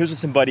alone. He was with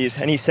some buddies,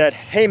 and he said,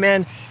 "Hey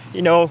man,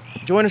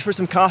 join us for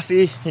some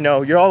coffee.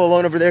 You're all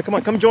alone over there.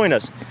 Come join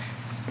us."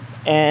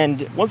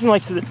 And one thing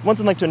led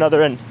to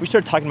another, and we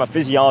started talking about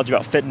physiology,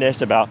 about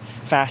fitness, about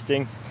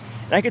fasting.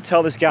 And I could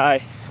tell this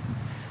guy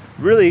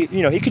really,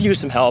 he could use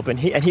some help, and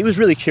he was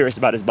really curious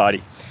about his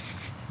body.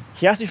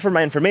 He asked me for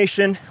my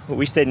information.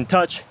 We stayed in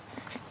touch.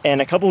 And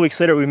a couple of weeks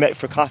later, we met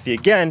for coffee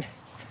again,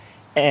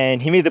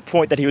 and he made the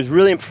point that he was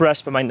really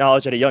impressed by my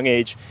knowledge at a young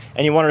age,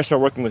 and he wanted to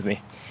start working with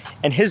me.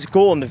 And his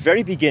goal in the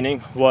very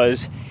beginning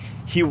was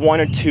he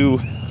wanted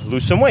to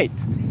lose some weight.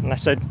 And I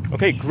said,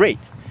 okay, great.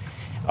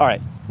 All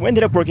right, we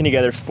ended up working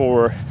together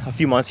for a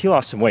few months. He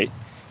lost some weight.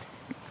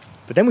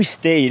 But then we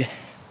stayed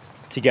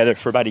together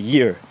for about a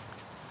year,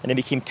 and it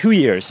became 2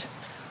 years.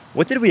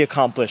 What did we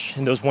accomplish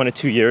in those 1 to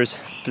 2 years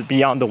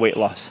beyond the weight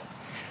loss?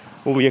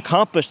 What we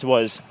accomplished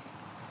was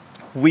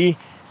we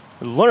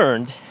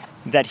learned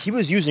that he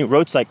was using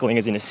road cycling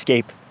as an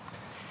escape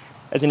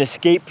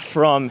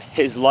from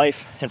his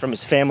life and from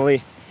his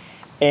family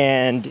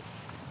and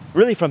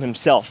really from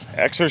himself.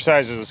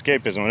 Exercise is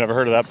escapism. I've never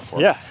heard of that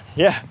before.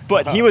 Yeah.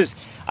 But he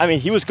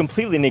was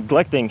completely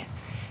neglecting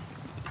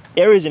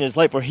areas in his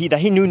life where he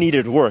knew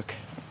needed work.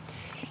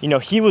 You know,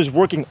 he was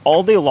working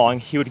all day long.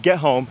 He would get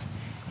home,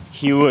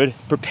 he would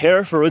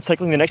prepare for road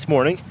cycling the next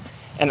morning,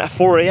 and at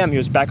 4 a.m. he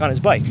was back on his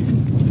bike.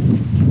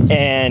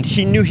 And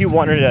he knew he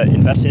wanted to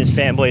invest in his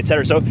family,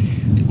 etc. So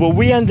what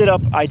we ended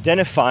up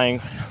identifying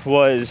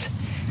was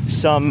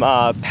some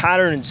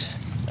patterns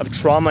of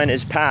trauma in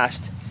his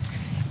past.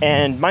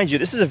 And mind you,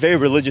 this is a very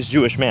religious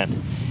Jewish man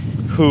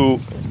who,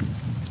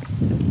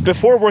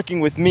 before working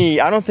with me,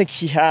 I don't think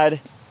he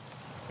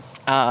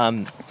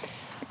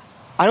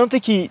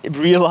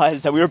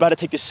realized that we were about to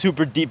take this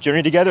super deep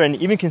journey together and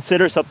even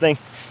consider something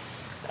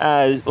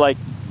as like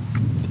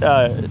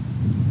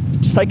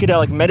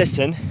psychedelic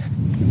medicine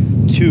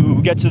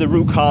to get to the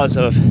root cause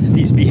of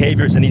these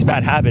behaviors and these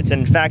bad habits.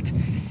 And in fact,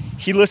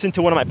 he listened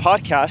to one of my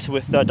podcasts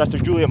with Dr.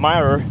 Julia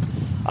Meyer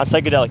on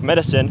psychedelic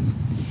medicine.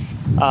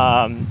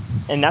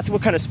 And that's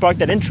what kind of sparked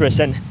that interest.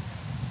 And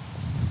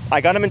I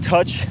got him in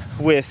touch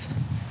with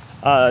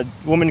a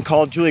woman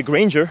called Julia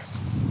Granger,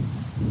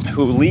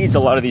 who leads a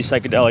lot of these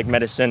psychedelic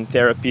medicine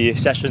therapy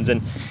sessions.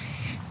 And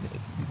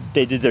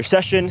they did their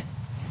session.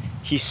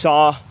 He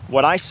saw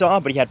what I saw,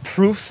 but he had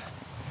proof.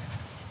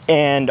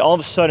 And all of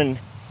a sudden,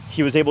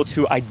 he was able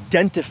to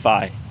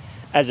identify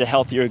as a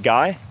healthier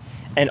guy.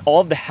 And all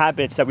of the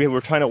habits that we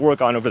were trying to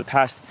work on over the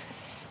past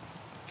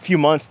few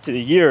months to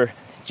the year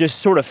just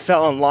sort of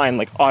fell in line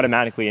like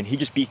automatically. And he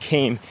just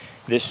became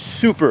this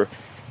super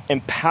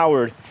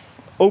empowered,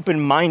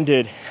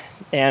 open-minded,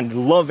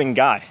 and loving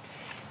guy.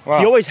 Wow.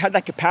 He always had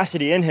that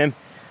capacity in him,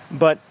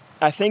 but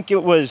I think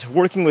it was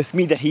working with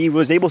me that he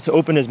was able to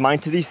open his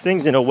mind to these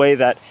things in a way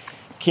that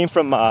came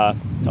from a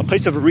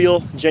place of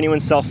real, genuine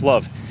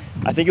self-love.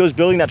 I think it was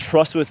building that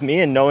trust with me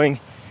and knowing,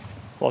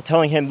 well,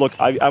 telling him, look,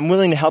 I'm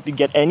willing to help you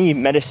get any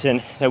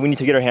medicine that we need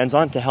to get our hands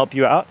on to help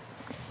you out.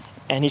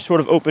 And he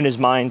sort of opened his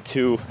mind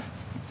to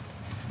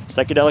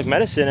psychedelic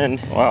medicine,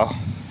 and wow,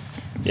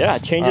 yeah,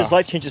 changed his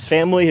life, changed his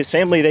family. His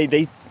family,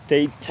 they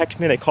text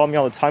me, they call me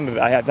all the time.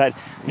 I have had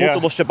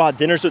multiple Shabbat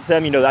dinners with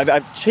them. You know,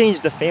 I've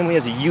changed the family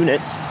as a unit,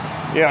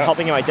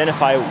 helping him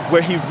identify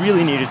where he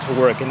really needed to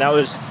work, and that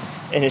was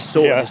in his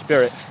soul and his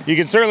spirit. You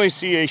can certainly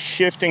see a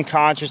shift in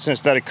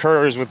consciousness that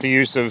occurs with the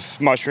use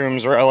of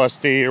mushrooms or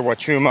LSD or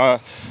wachuma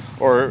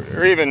or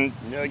even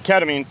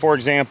ketamine, for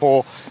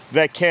example,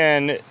 that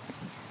can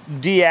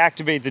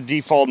deactivate the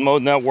default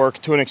mode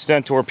network to an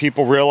extent to where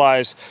people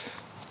realize,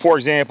 for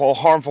example,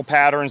 harmful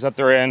patterns that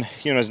they're in,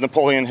 you know, as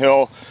Napoleon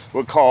Hill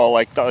would call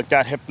like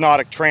that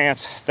hypnotic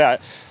trance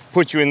that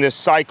puts you in this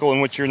cycle in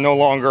which you're no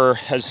longer,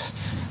 as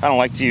I don't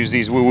like to use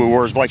these woo-woo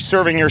words, but like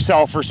serving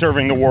yourself or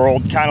serving the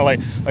world, kind of like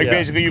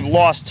basically you've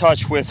lost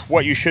touch with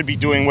what you should be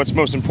doing, what's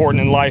most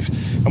important in life,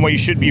 and what you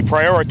should be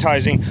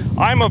prioritizing.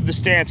 I'm of the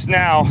stance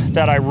now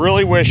that I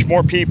really wish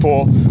more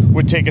people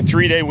would take a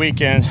 3-day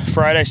weekend,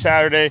 Friday,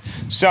 Saturday,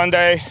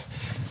 Sunday,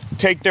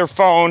 take their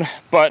phone,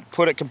 but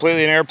put it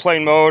completely in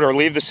airplane mode or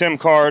leave the SIM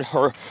card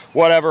or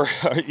whatever.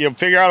 You know,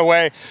 figure out a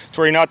way to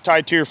where you're not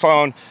tied to your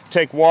phone.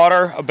 Take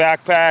water, a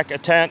backpack, a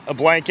tent, a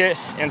blanket,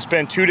 and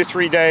spend 2 to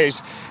 3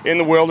 days in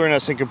the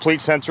wilderness in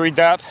complete sensory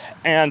depth.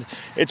 And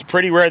it's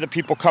pretty rare that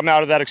people come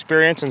out of that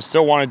experience and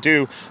still want to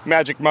do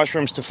magic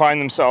mushrooms to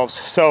find themselves.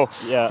 So,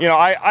 you know,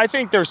 I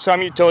think there's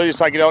some utility to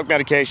psychedelic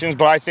medications,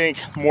 but I think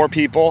more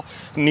people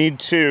need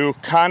to,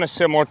 kind of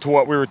similar to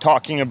what we were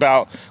talking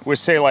about with,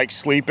 say, like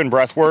sleep and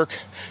breath work,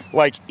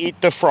 like eat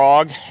the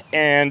frog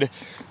and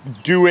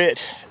do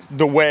it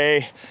the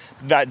way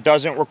that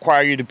doesn't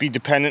require you to be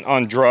dependent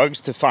on drugs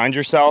to find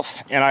yourself.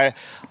 And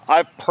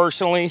I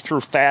personally,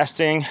 through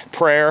fasting,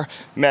 prayer,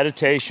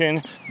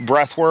 meditation,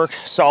 breath work,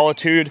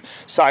 solitude,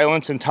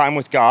 silence, and time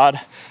with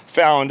God,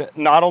 found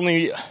not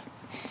only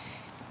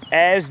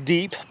as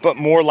deep but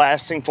more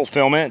lasting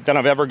fulfillment than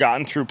I've ever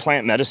gotten through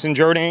plant medicine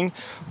journeying,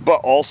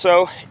 but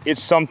also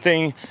it's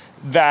something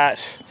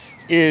that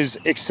is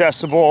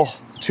accessible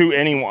to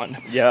anyone.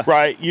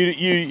 Right?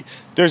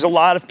 There's a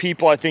lot of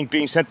people, I think,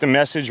 being sent the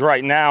message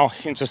right now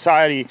in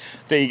society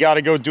that you got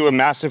to go do a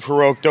massive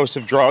heroic dose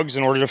of drugs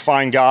in order to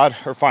find God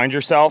or find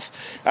yourself.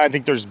 And I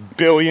think there's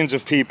billions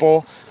of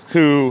people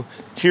who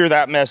hear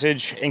that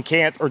message and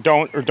can't or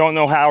don't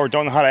know how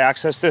to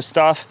access this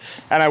stuff.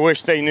 And I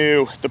wish they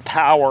knew the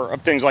power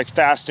of things like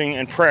fasting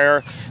and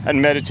prayer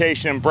and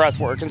meditation and breath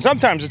work. And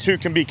sometimes the two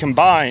can be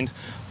combined,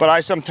 but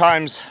I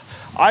sometimes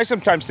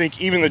think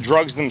even the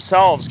drugs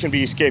themselves can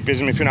be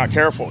escapism if you're not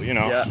careful, you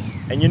know? Yeah.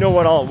 And you know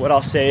what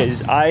I'll say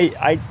is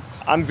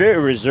I'm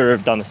very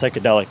reserved on the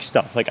psychedelic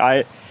stuff. Like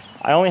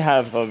I only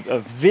have a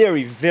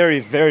very, very,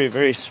 very,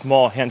 very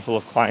small handful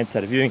of clients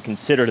that have even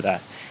considered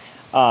that.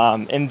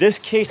 In this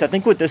case, I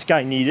think what this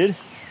guy needed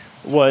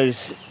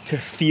was to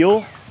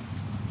feel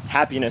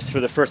happiness for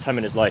the first time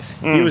in his life.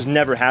 He was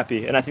never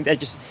happy. And I think that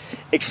just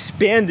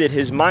expanded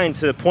his mind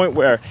to the point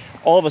where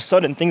all of a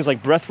sudden things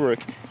like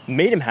breathwork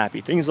made him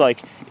happy. Things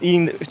like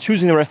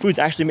choosing the right foods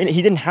actually made it.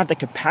 He didn't have the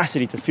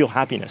capacity to feel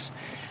happiness.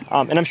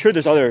 And I'm sure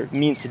there's other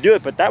means to do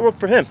it, but that worked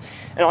for him.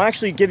 And I'll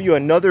actually give you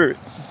another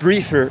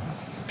briefer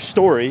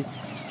story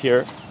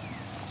here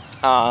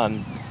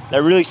that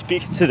really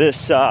speaks to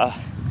this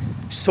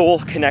soul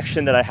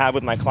connection that I have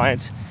with my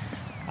clients.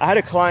 I had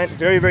a client,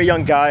 very, very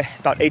young guy,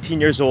 about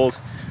 18 years old,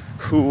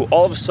 who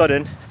all of a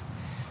sudden,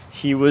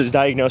 he was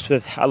diagnosed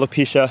with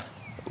alopecia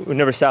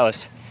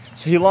universalis.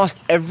 So he lost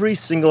every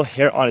single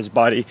hair on his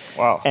body.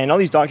 Wow. And all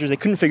these doctors, they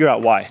couldn't figure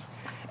out why.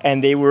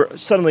 And they were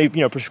suddenly,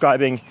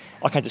 prescribing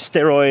all kinds of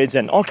steroids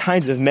and all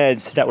kinds of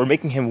meds that were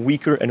making him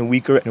weaker and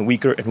weaker and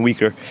weaker and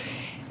weaker.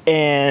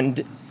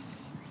 And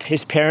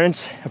his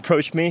parents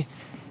approached me.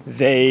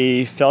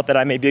 They felt that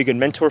I may be a good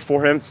mentor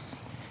for him.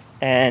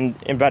 And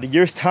in about a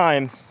year's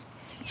time,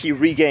 he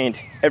regained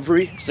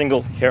every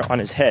single hair on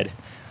his head.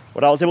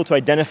 What I was able to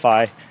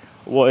identify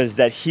was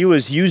that he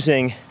was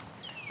using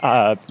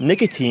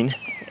nicotine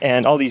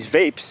and all these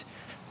vapes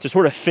to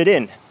sort of fit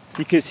in,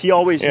 because he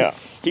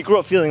grew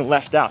up feeling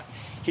left out.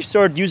 He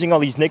started using all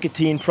these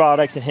nicotine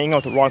products and hanging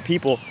out with the wrong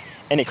people,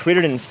 and it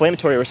created an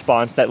inflammatory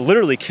response that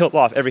literally killed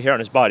off every hair on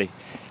his body,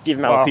 gave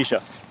him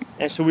alopecia.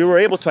 And so we were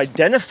able to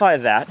identify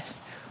that.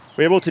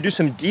 We were able to do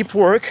some deep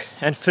work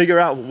and figure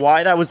out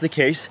why that was the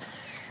case,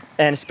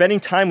 and spending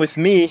time with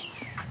me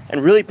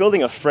and really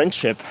building a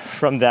friendship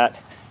from that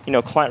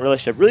client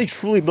relationship, really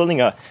truly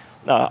building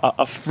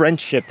a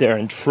friendship there,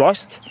 and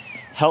trust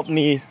helped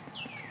me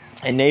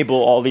enable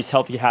all these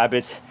healthy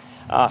habits,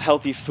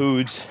 healthy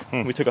foods.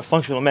 We took a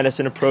functional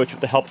medicine approach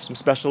with the help of some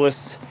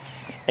specialists,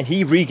 and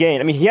he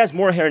regained. I mean, he has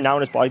more hair now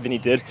in his body than he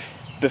did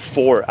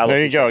before alopecia.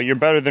 There you go. You're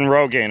better than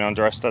Rogaine,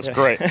 Andrés. That's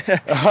great.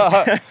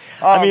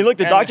 I mean, look,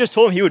 the doctors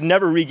told him he would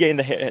never regain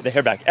the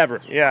hair back,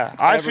 ever. Yeah,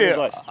 I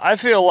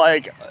feel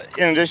like,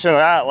 in addition to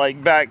that,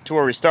 like back to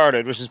where we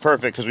started, which is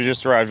perfect because we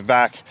just arrived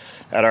back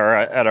at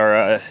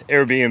our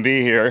Airbnb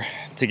here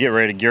to get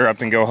ready to gear up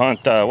and go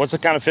hunt. What's the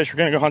kind of fish we're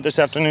going to go hunt this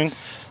afternoon?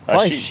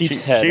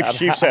 Sheep's head.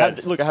 Sheep's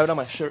head. Look, I have it on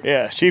my shirt.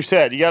 Yeah, sheep's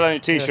head. You got it on your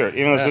t-shirt,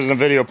 even though this isn't a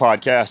video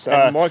podcast.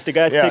 And Mark, the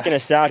guy that's taking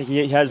us out,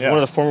 he has one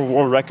of the former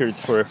world records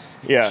for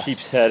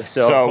sheep's head.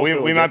 So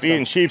we might be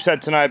eating sheep's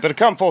head tonight. But to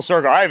come full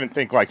circle, I even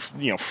think like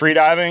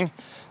freediving,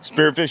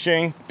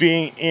 spearfishing,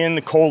 being in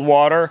the cold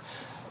water.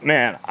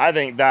 Man, I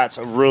think that's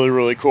a really,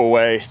 really cool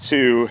way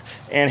to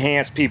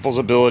enhance people's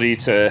ability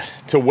to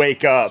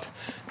wake up,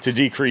 to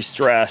decrease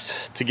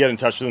stress, to get in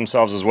touch with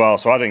themselves as well.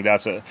 So I think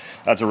that's a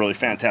really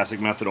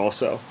fantastic method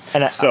also.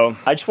 And I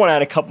just want to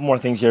add a couple more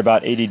things here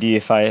about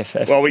ADD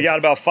well, we got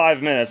about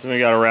 5 minutes and we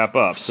got to wrap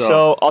up.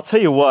 So I'll tell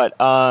you what,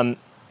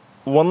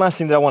 one last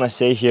thing that I want to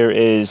say here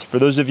is, for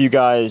those of you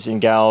guys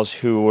and gals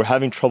who are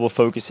having trouble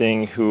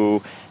focusing,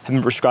 who have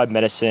been prescribed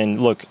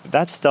medicine, look,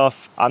 that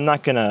stuff, I'm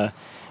not going to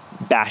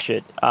bash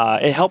it.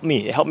 It helped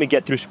me. It helped me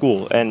get through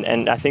school.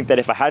 And I think that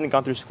if I hadn't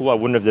gone through school, I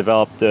wouldn't have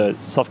developed the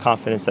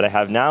self-confidence that I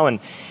have now, and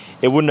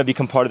it wouldn't have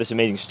become part of this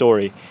amazing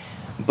story.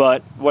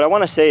 But what I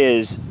want to say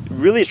is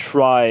really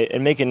try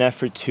and make an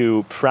effort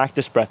to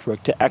practice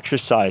breathwork, to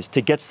exercise,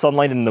 to get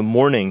sunlight in the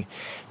morning,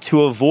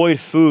 to avoid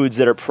foods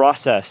that are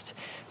processed,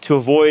 to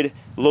avoid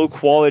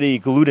low-quality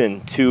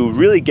gluten, to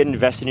really get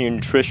invested in your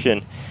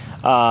nutrition,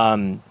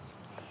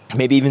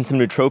 maybe even some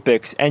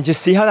nootropics, and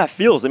just see how that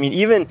feels. I mean,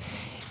 even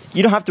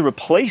you don't have to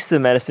replace the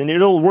medicine.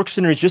 It'll work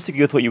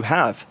synergistically with what you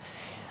have.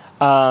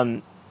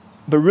 But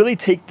really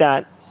take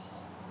that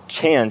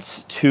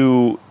chance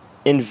to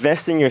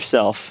invest in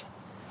yourself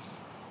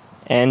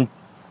and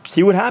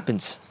see what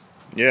happens.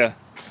 Yeah,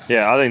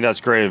 I think that's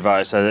great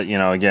advice.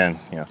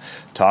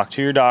 Talk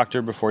to your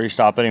doctor before you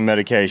stop any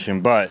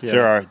medication. But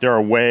there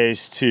are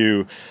ways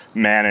to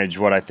manage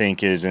what I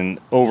think is an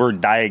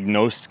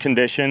overdiagnosed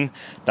condition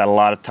that a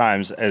lot of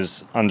times,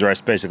 as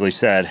Andrés basically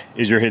said,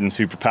 is your hidden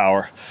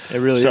superpower. It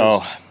really is.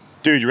 So,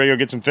 dude, you ready to go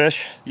get some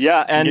fish?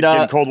 Yeah, and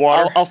get in cold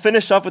water. I'll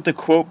finish off with the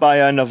quote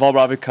by Naval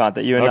Ravikant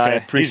that you and I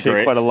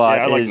appreciate quite a lot.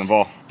 Yeah, I like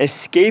Naval.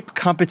 Escape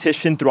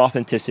competition through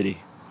authenticity.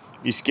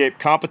 Escape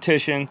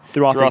competition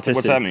through authenticity.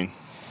 What's that mean?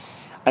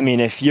 I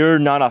mean, if you're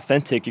not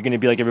authentic, you're going to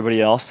be like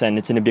everybody else, and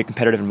it's going to be a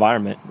competitive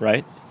environment,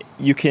 right?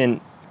 You can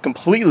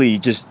completely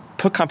just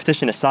put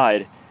competition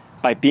aside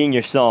by being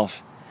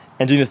yourself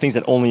and doing the things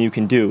that only you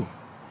can do.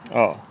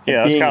 Oh,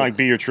 yeah, that's kind of like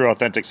be your true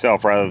authentic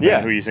self rather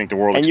than who you think the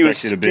world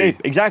expects you to be.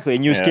 Exactly,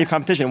 and you escape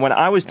competition. When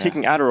I was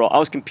taking Adderall, I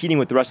was competing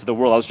with the rest of the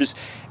world. I was just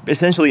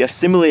essentially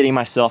assimilating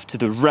myself to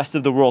the rest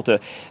of the world, to,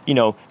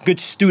 good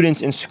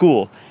students in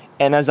school.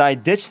 And as I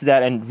ditched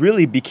that and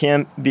really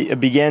began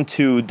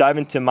to dive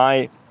into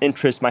my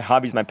interests, my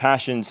hobbies, my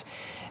passions,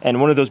 and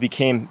one of those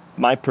became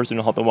my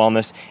personal health and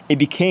wellness, it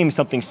became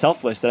something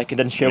selfless that I could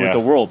then share with the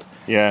world.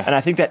 Yeah. And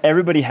I think that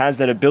everybody has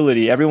that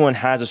ability. Everyone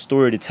has a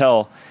story to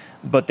tell,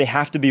 but they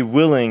have to be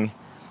willing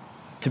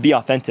to be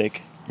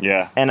authentic.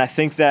 Yeah. And I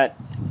think that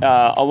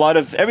a lot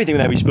of everything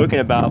that we've spoken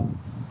about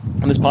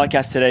on this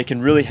podcast today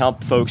can really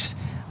help folks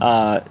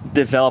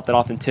develop that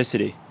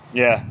authenticity.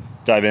 Yeah.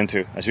 Dive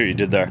into. I see what you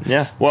did there.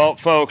 Yeah. Well,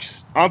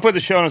 folks, I'm going to put the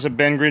show notes at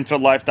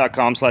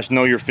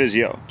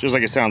bengreenfieldlife.com/knowyourphysio. Just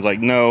like it sounds like,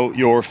 know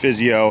your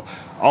physio.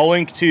 I'll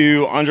link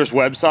to Andrés'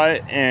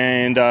 website,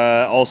 and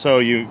also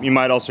you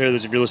might also hear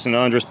this if you're listening to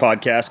Andrés'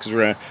 podcast, because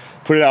we're going to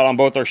put it out on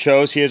both our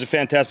shows. He has a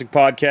fantastic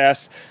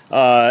podcast,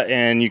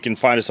 and you can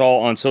find us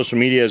all on social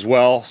media as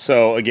well.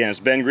 So again, it's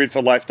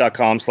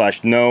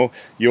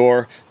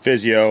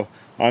bengreenfieldlife.com/knowyourphysio.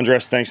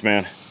 Andrés, thanks,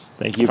 man.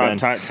 Thank you, Ben.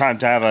 Time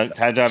to have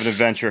an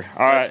adventure.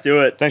 All right. Let's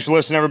do it. Thanks for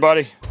listening,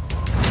 everybody.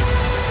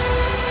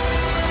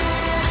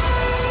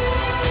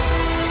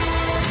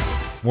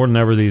 More than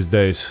ever these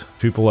days,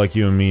 people like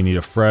you and me need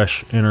a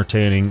fresh,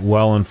 entertaining,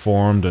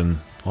 well-informed, and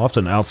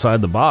often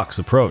outside-the-box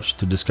approach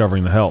to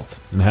discovering the health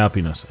and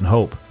happiness and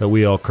hope that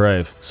we all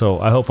crave.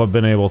 So I hope I've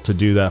been able to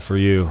do that for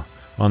you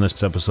on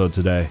this episode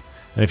today.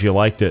 And if you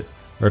liked it,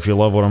 or if you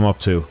love what I'm up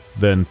to,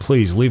 then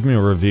please leave me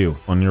a review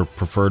on your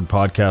preferred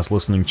podcast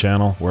listening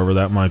channel, wherever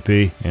that might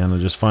be, and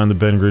just find the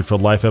Ben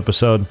Greenfield Life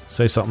episode.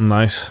 Say something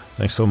nice.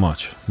 Thanks so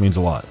much. It means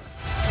a lot.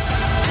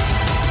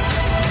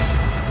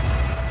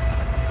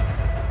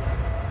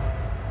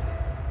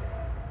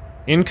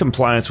 In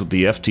compliance with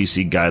the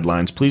FTC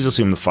guidelines, please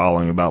assume the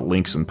following about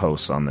links and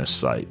posts on this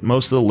site.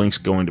 Most of the links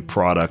going to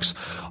products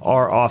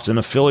are often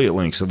affiliate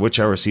links, of which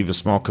I receive a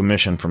small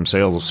commission from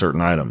sales of certain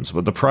items,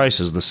 but the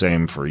price is the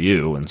same for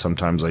you, and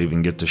sometimes I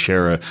even get to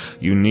share a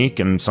unique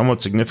and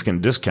somewhat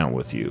significant discount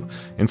with you.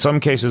 In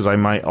some cases, I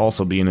might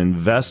also be an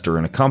investor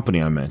in a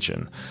company I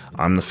mention.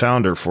 I'm the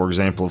founder, for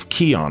example, of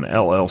Kion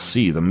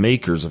LLC, the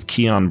makers of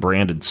Kion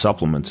branded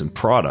supplements and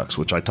products,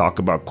 which I talk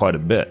about quite a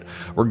bit.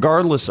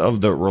 Regardless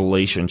of the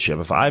relationship,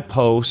 if I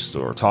post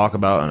or talk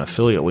about an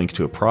affiliate link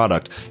to a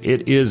product,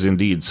 it is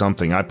indeed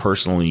something I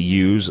personally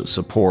use,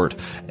 support,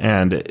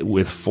 and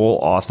with full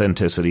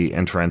authenticity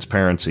and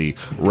transparency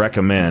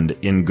recommend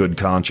in good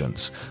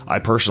conscience. I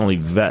personally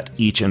vet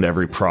each and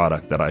every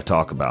product that I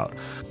talk about.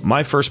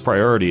 My first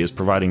priority is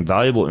providing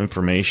valuable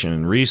information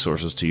and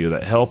resources to you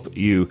that help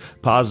you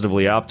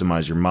positively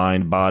optimize your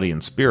mind, body,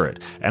 and spirit.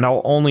 And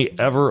I'll only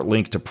ever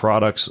link to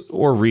products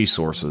or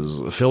resources,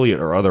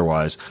 affiliate or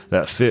otherwise,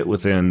 that fit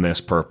within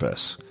this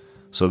purpose.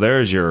 So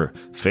there's your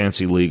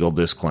fancy legal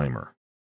disclaimer.